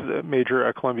physics major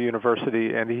at Columbia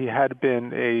University, and he had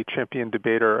been a champion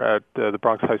debater at the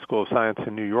Bronx High School of Science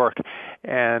in New York.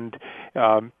 And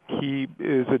he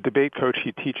is a debate coach.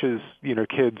 He teaches,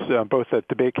 kids both at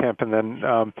debate camp and then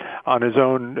on his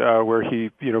own, where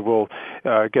he, will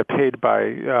get paid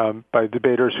by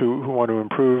debaters who want to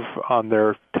improve on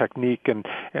their technique and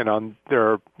on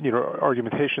their,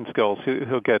 argumentation skills.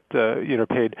 He'll get,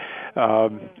 paid.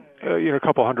 A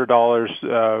couple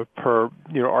 $100 per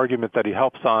argument that he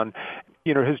helps on.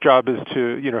 His job is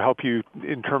to help you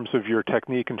in terms of your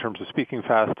technique, in terms of speaking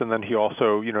fast, and then he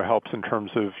also helps in terms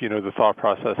of the thought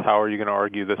process. How are you going to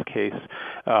argue this case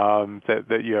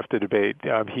that you have to debate?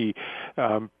 He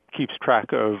keeps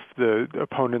track of the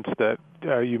opponents that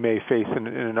you may face in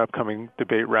an upcoming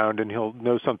debate round, and he'll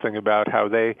know something about how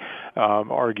they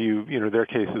argue, their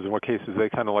cases and what cases they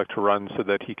kind of like to run, so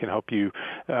that he can help you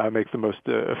make the most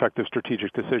effective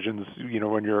strategic decisions,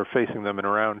 when you're facing them in a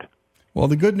round. Well,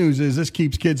 the good news is this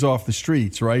keeps kids off the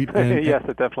streets, right? And, yes,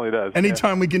 it definitely does.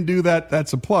 Anytime we can do that,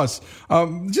 that's a plus.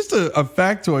 Just a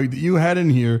factoid that you had in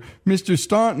here, Mr.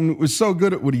 Staunton was so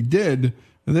good at what he did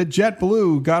that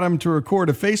JetBlue got him to record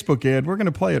a Facebook ad. We're going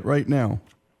to play it right now.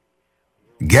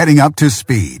 Getting up to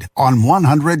speed on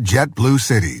 100 JetBlue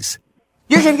cities.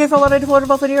 New York, City, Florida,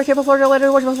 Buffalo, New York, Tampa, Florida,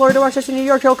 Atlanta, Washington, Florida, Rochester, New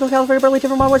York, Oakland, California, Burlington,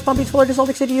 Vermont, West Palm Beach, Florida, Salt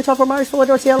Lake City, Utah, Fort Myers,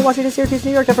 Florida, Seattle, Washington, Syracuse,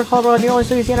 New York, Denver, Colorado, New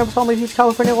Orleans, Louisiana, Palm Beach,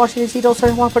 California, Washington, Seattle,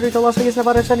 San Juan, Puerto Rico, Las Vegas,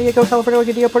 Nevada, San Diego, California,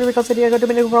 Oregon, Puerto Rico, San Diego,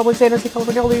 Dominican Republic, San Jose,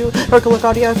 California,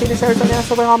 LaGuardia, Phoenix, Arizona,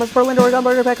 Nassau, Bahamas, Portland, Oregon,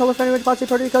 Bermuda, California, Wisconsin,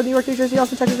 Puerto Rico, New York, New Jersey,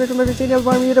 Austin, Texas, Richmond, Virginia,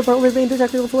 Bermuda, Portland, Maine,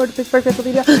 Jacksonville, Florida, Pittsburgh,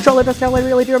 Pennsylvania, Charlotte, North Carolina,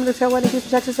 Raleigh, Durham, North Carolina,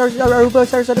 Houston, Texas, Aruba,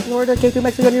 Sarasota, Florida, Cancun,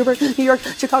 Mexico, New York,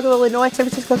 Chicago, Illinois, San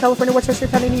Francisco, California, Westchester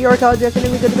County, New York,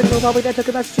 Dominican Republic,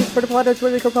 Nantucket, Massachusetts, Puerto Plata,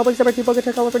 Puerto Rico, Republic, Liberty,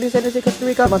 Bogota, California, San Jose, Costa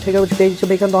Rica, Montego,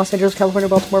 Jamaica, Los Angeles, California,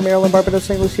 Baltimore, Maryland, Barbados,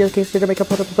 St. Lucia, Kingston, Jamaica,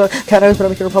 Canada,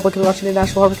 Dominican Republic, Washington,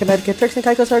 National Harbor, Connecticut, Turks and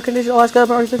Caicos, Arkansas, Alaska,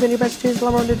 Virginia, Massachusetts,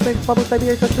 Lamar, Dominican Republic,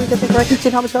 Liberia, Costa Rica, St. Croix,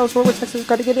 St. Thomas, Dallas, Fort Worth, Texas,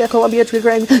 Cartagena, Colombia,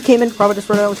 Trinidad, Cayman, Providence,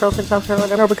 Rhode Island, Charleston, South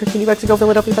Carolina, Albuquerque, New Mexico,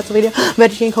 Philadelphia, Pennsylvania,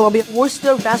 Medellin, Colombia,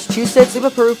 Worcester, Massachusetts,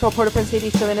 Lima, Peru, Port-au-Prince, Haiti,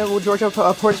 Savannah, Georgia,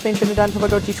 Port of Spain, Trinidad,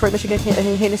 Tobago, Detroit, Michigan,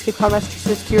 Haines, Cape Cod,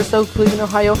 Massachusetts, Curacao, Cleveland,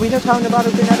 Ohio, Reno, Town,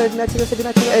 Nevada, Grenada, Mexico City,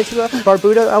 Mexico,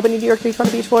 Barbuda, Albany, New York, Daytona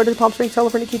Beach, Florida, Palm Springs,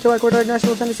 California, Quito, Ecuador,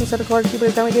 Nashville, Tennessee, Santa Clara,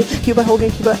 Cuba, Domingue, Cuba,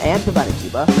 Holguin, Cuba, and Havana,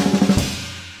 Cuba.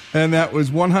 And that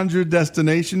was 100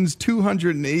 destinations,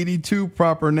 282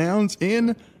 proper nouns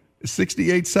in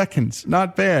 68 seconds.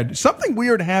 Not bad. Something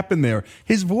weird happened there.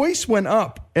 His voice went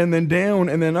up and then down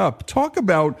and then up. Talk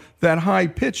about that high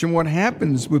pitch and what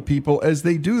happens with people as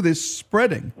they do this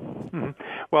spreading. Mm-hmm.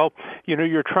 Well,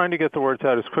 you're trying to get the words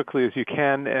out as quickly as you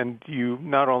can, and you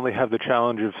not only have the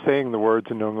challenge of saying the words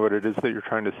and knowing what it is that you're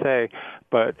trying to say,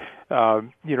 but,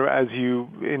 as you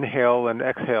inhale and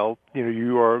exhale,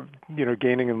 you are,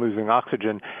 gaining and losing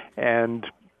oxygen. And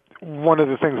one of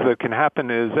the things that can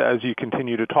happen is as you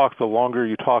continue to talk, the longer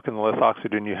you talk and the less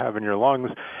oxygen you have in your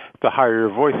lungs, the higher your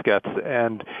voice gets.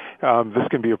 And this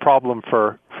can be a problem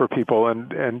for people,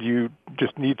 and you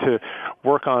just need to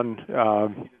work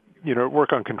on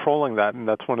work on controlling that, and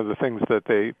that's one of the things that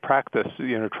they practice,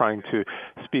 trying to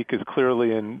speak as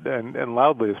clearly and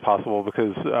loudly as possible,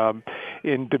 because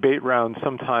in debate rounds,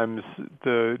 sometimes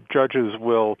the judges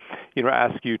will,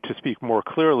 ask you to speak more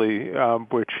clearly,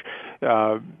 which,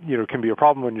 can be a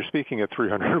problem when you're speaking at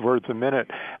 300 words a minute.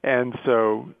 And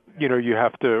so, you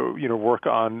have to, work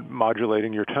on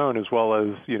modulating your tone as well as,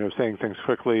 saying things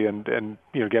quickly and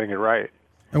getting it right.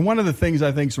 And one of the things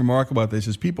I think is remarkable about this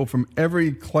is people from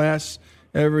every class,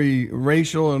 every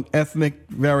racial and ethnic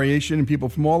variation, and people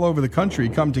from all over the country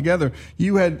come together.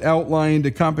 You had outlined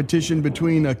a competition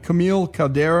between Camille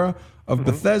Caldera of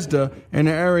Bethesda and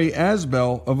Ari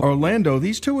Asbel of Orlando.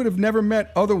 These two would have never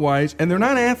met otherwise, and they're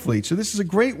not athletes. So this is a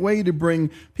great way to bring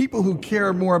people who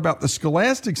care more about the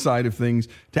scholastic side of things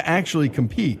to actually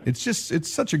compete.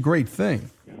 It's such a great thing.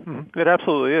 It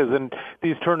absolutely is. And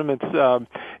these tournaments,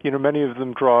 many of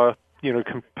them draw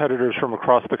competitors from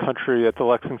across the country. At the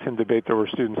Lexington debate, there were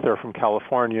students there from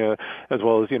California, as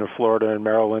well as, Florida and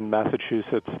Maryland,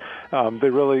 Massachusetts. They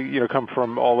really, come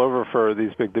from all over for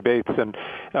these big debates. And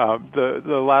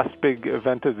the last big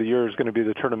event of the year is going to be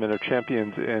the Tournament of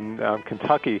Champions in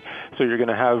Kentucky. So you're going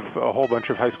to have a whole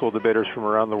bunch of high school debaters from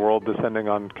around the world descending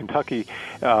on Kentucky,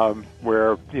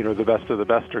 where, the best of the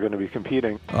best are going to be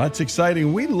competing. Well, that's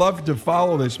exciting. We'd love to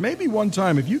follow this. Maybe one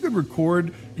time, if you could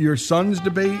record your son's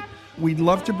debate, we'd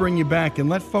love to bring you back and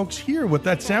let folks hear what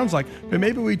that sounds like. But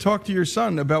maybe we talk to your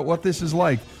son about what this is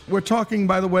like. We're talking,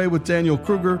 by the way, with Daniel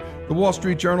Kruger, the Wall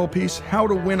Street Journal piece, How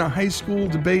to Win a High School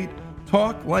Debate.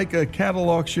 Talk like a cattle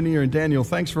auctioneer. And Daniel,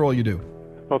 thanks for all you do.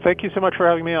 Well, thank you so much for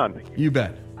having me on. You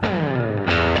bet.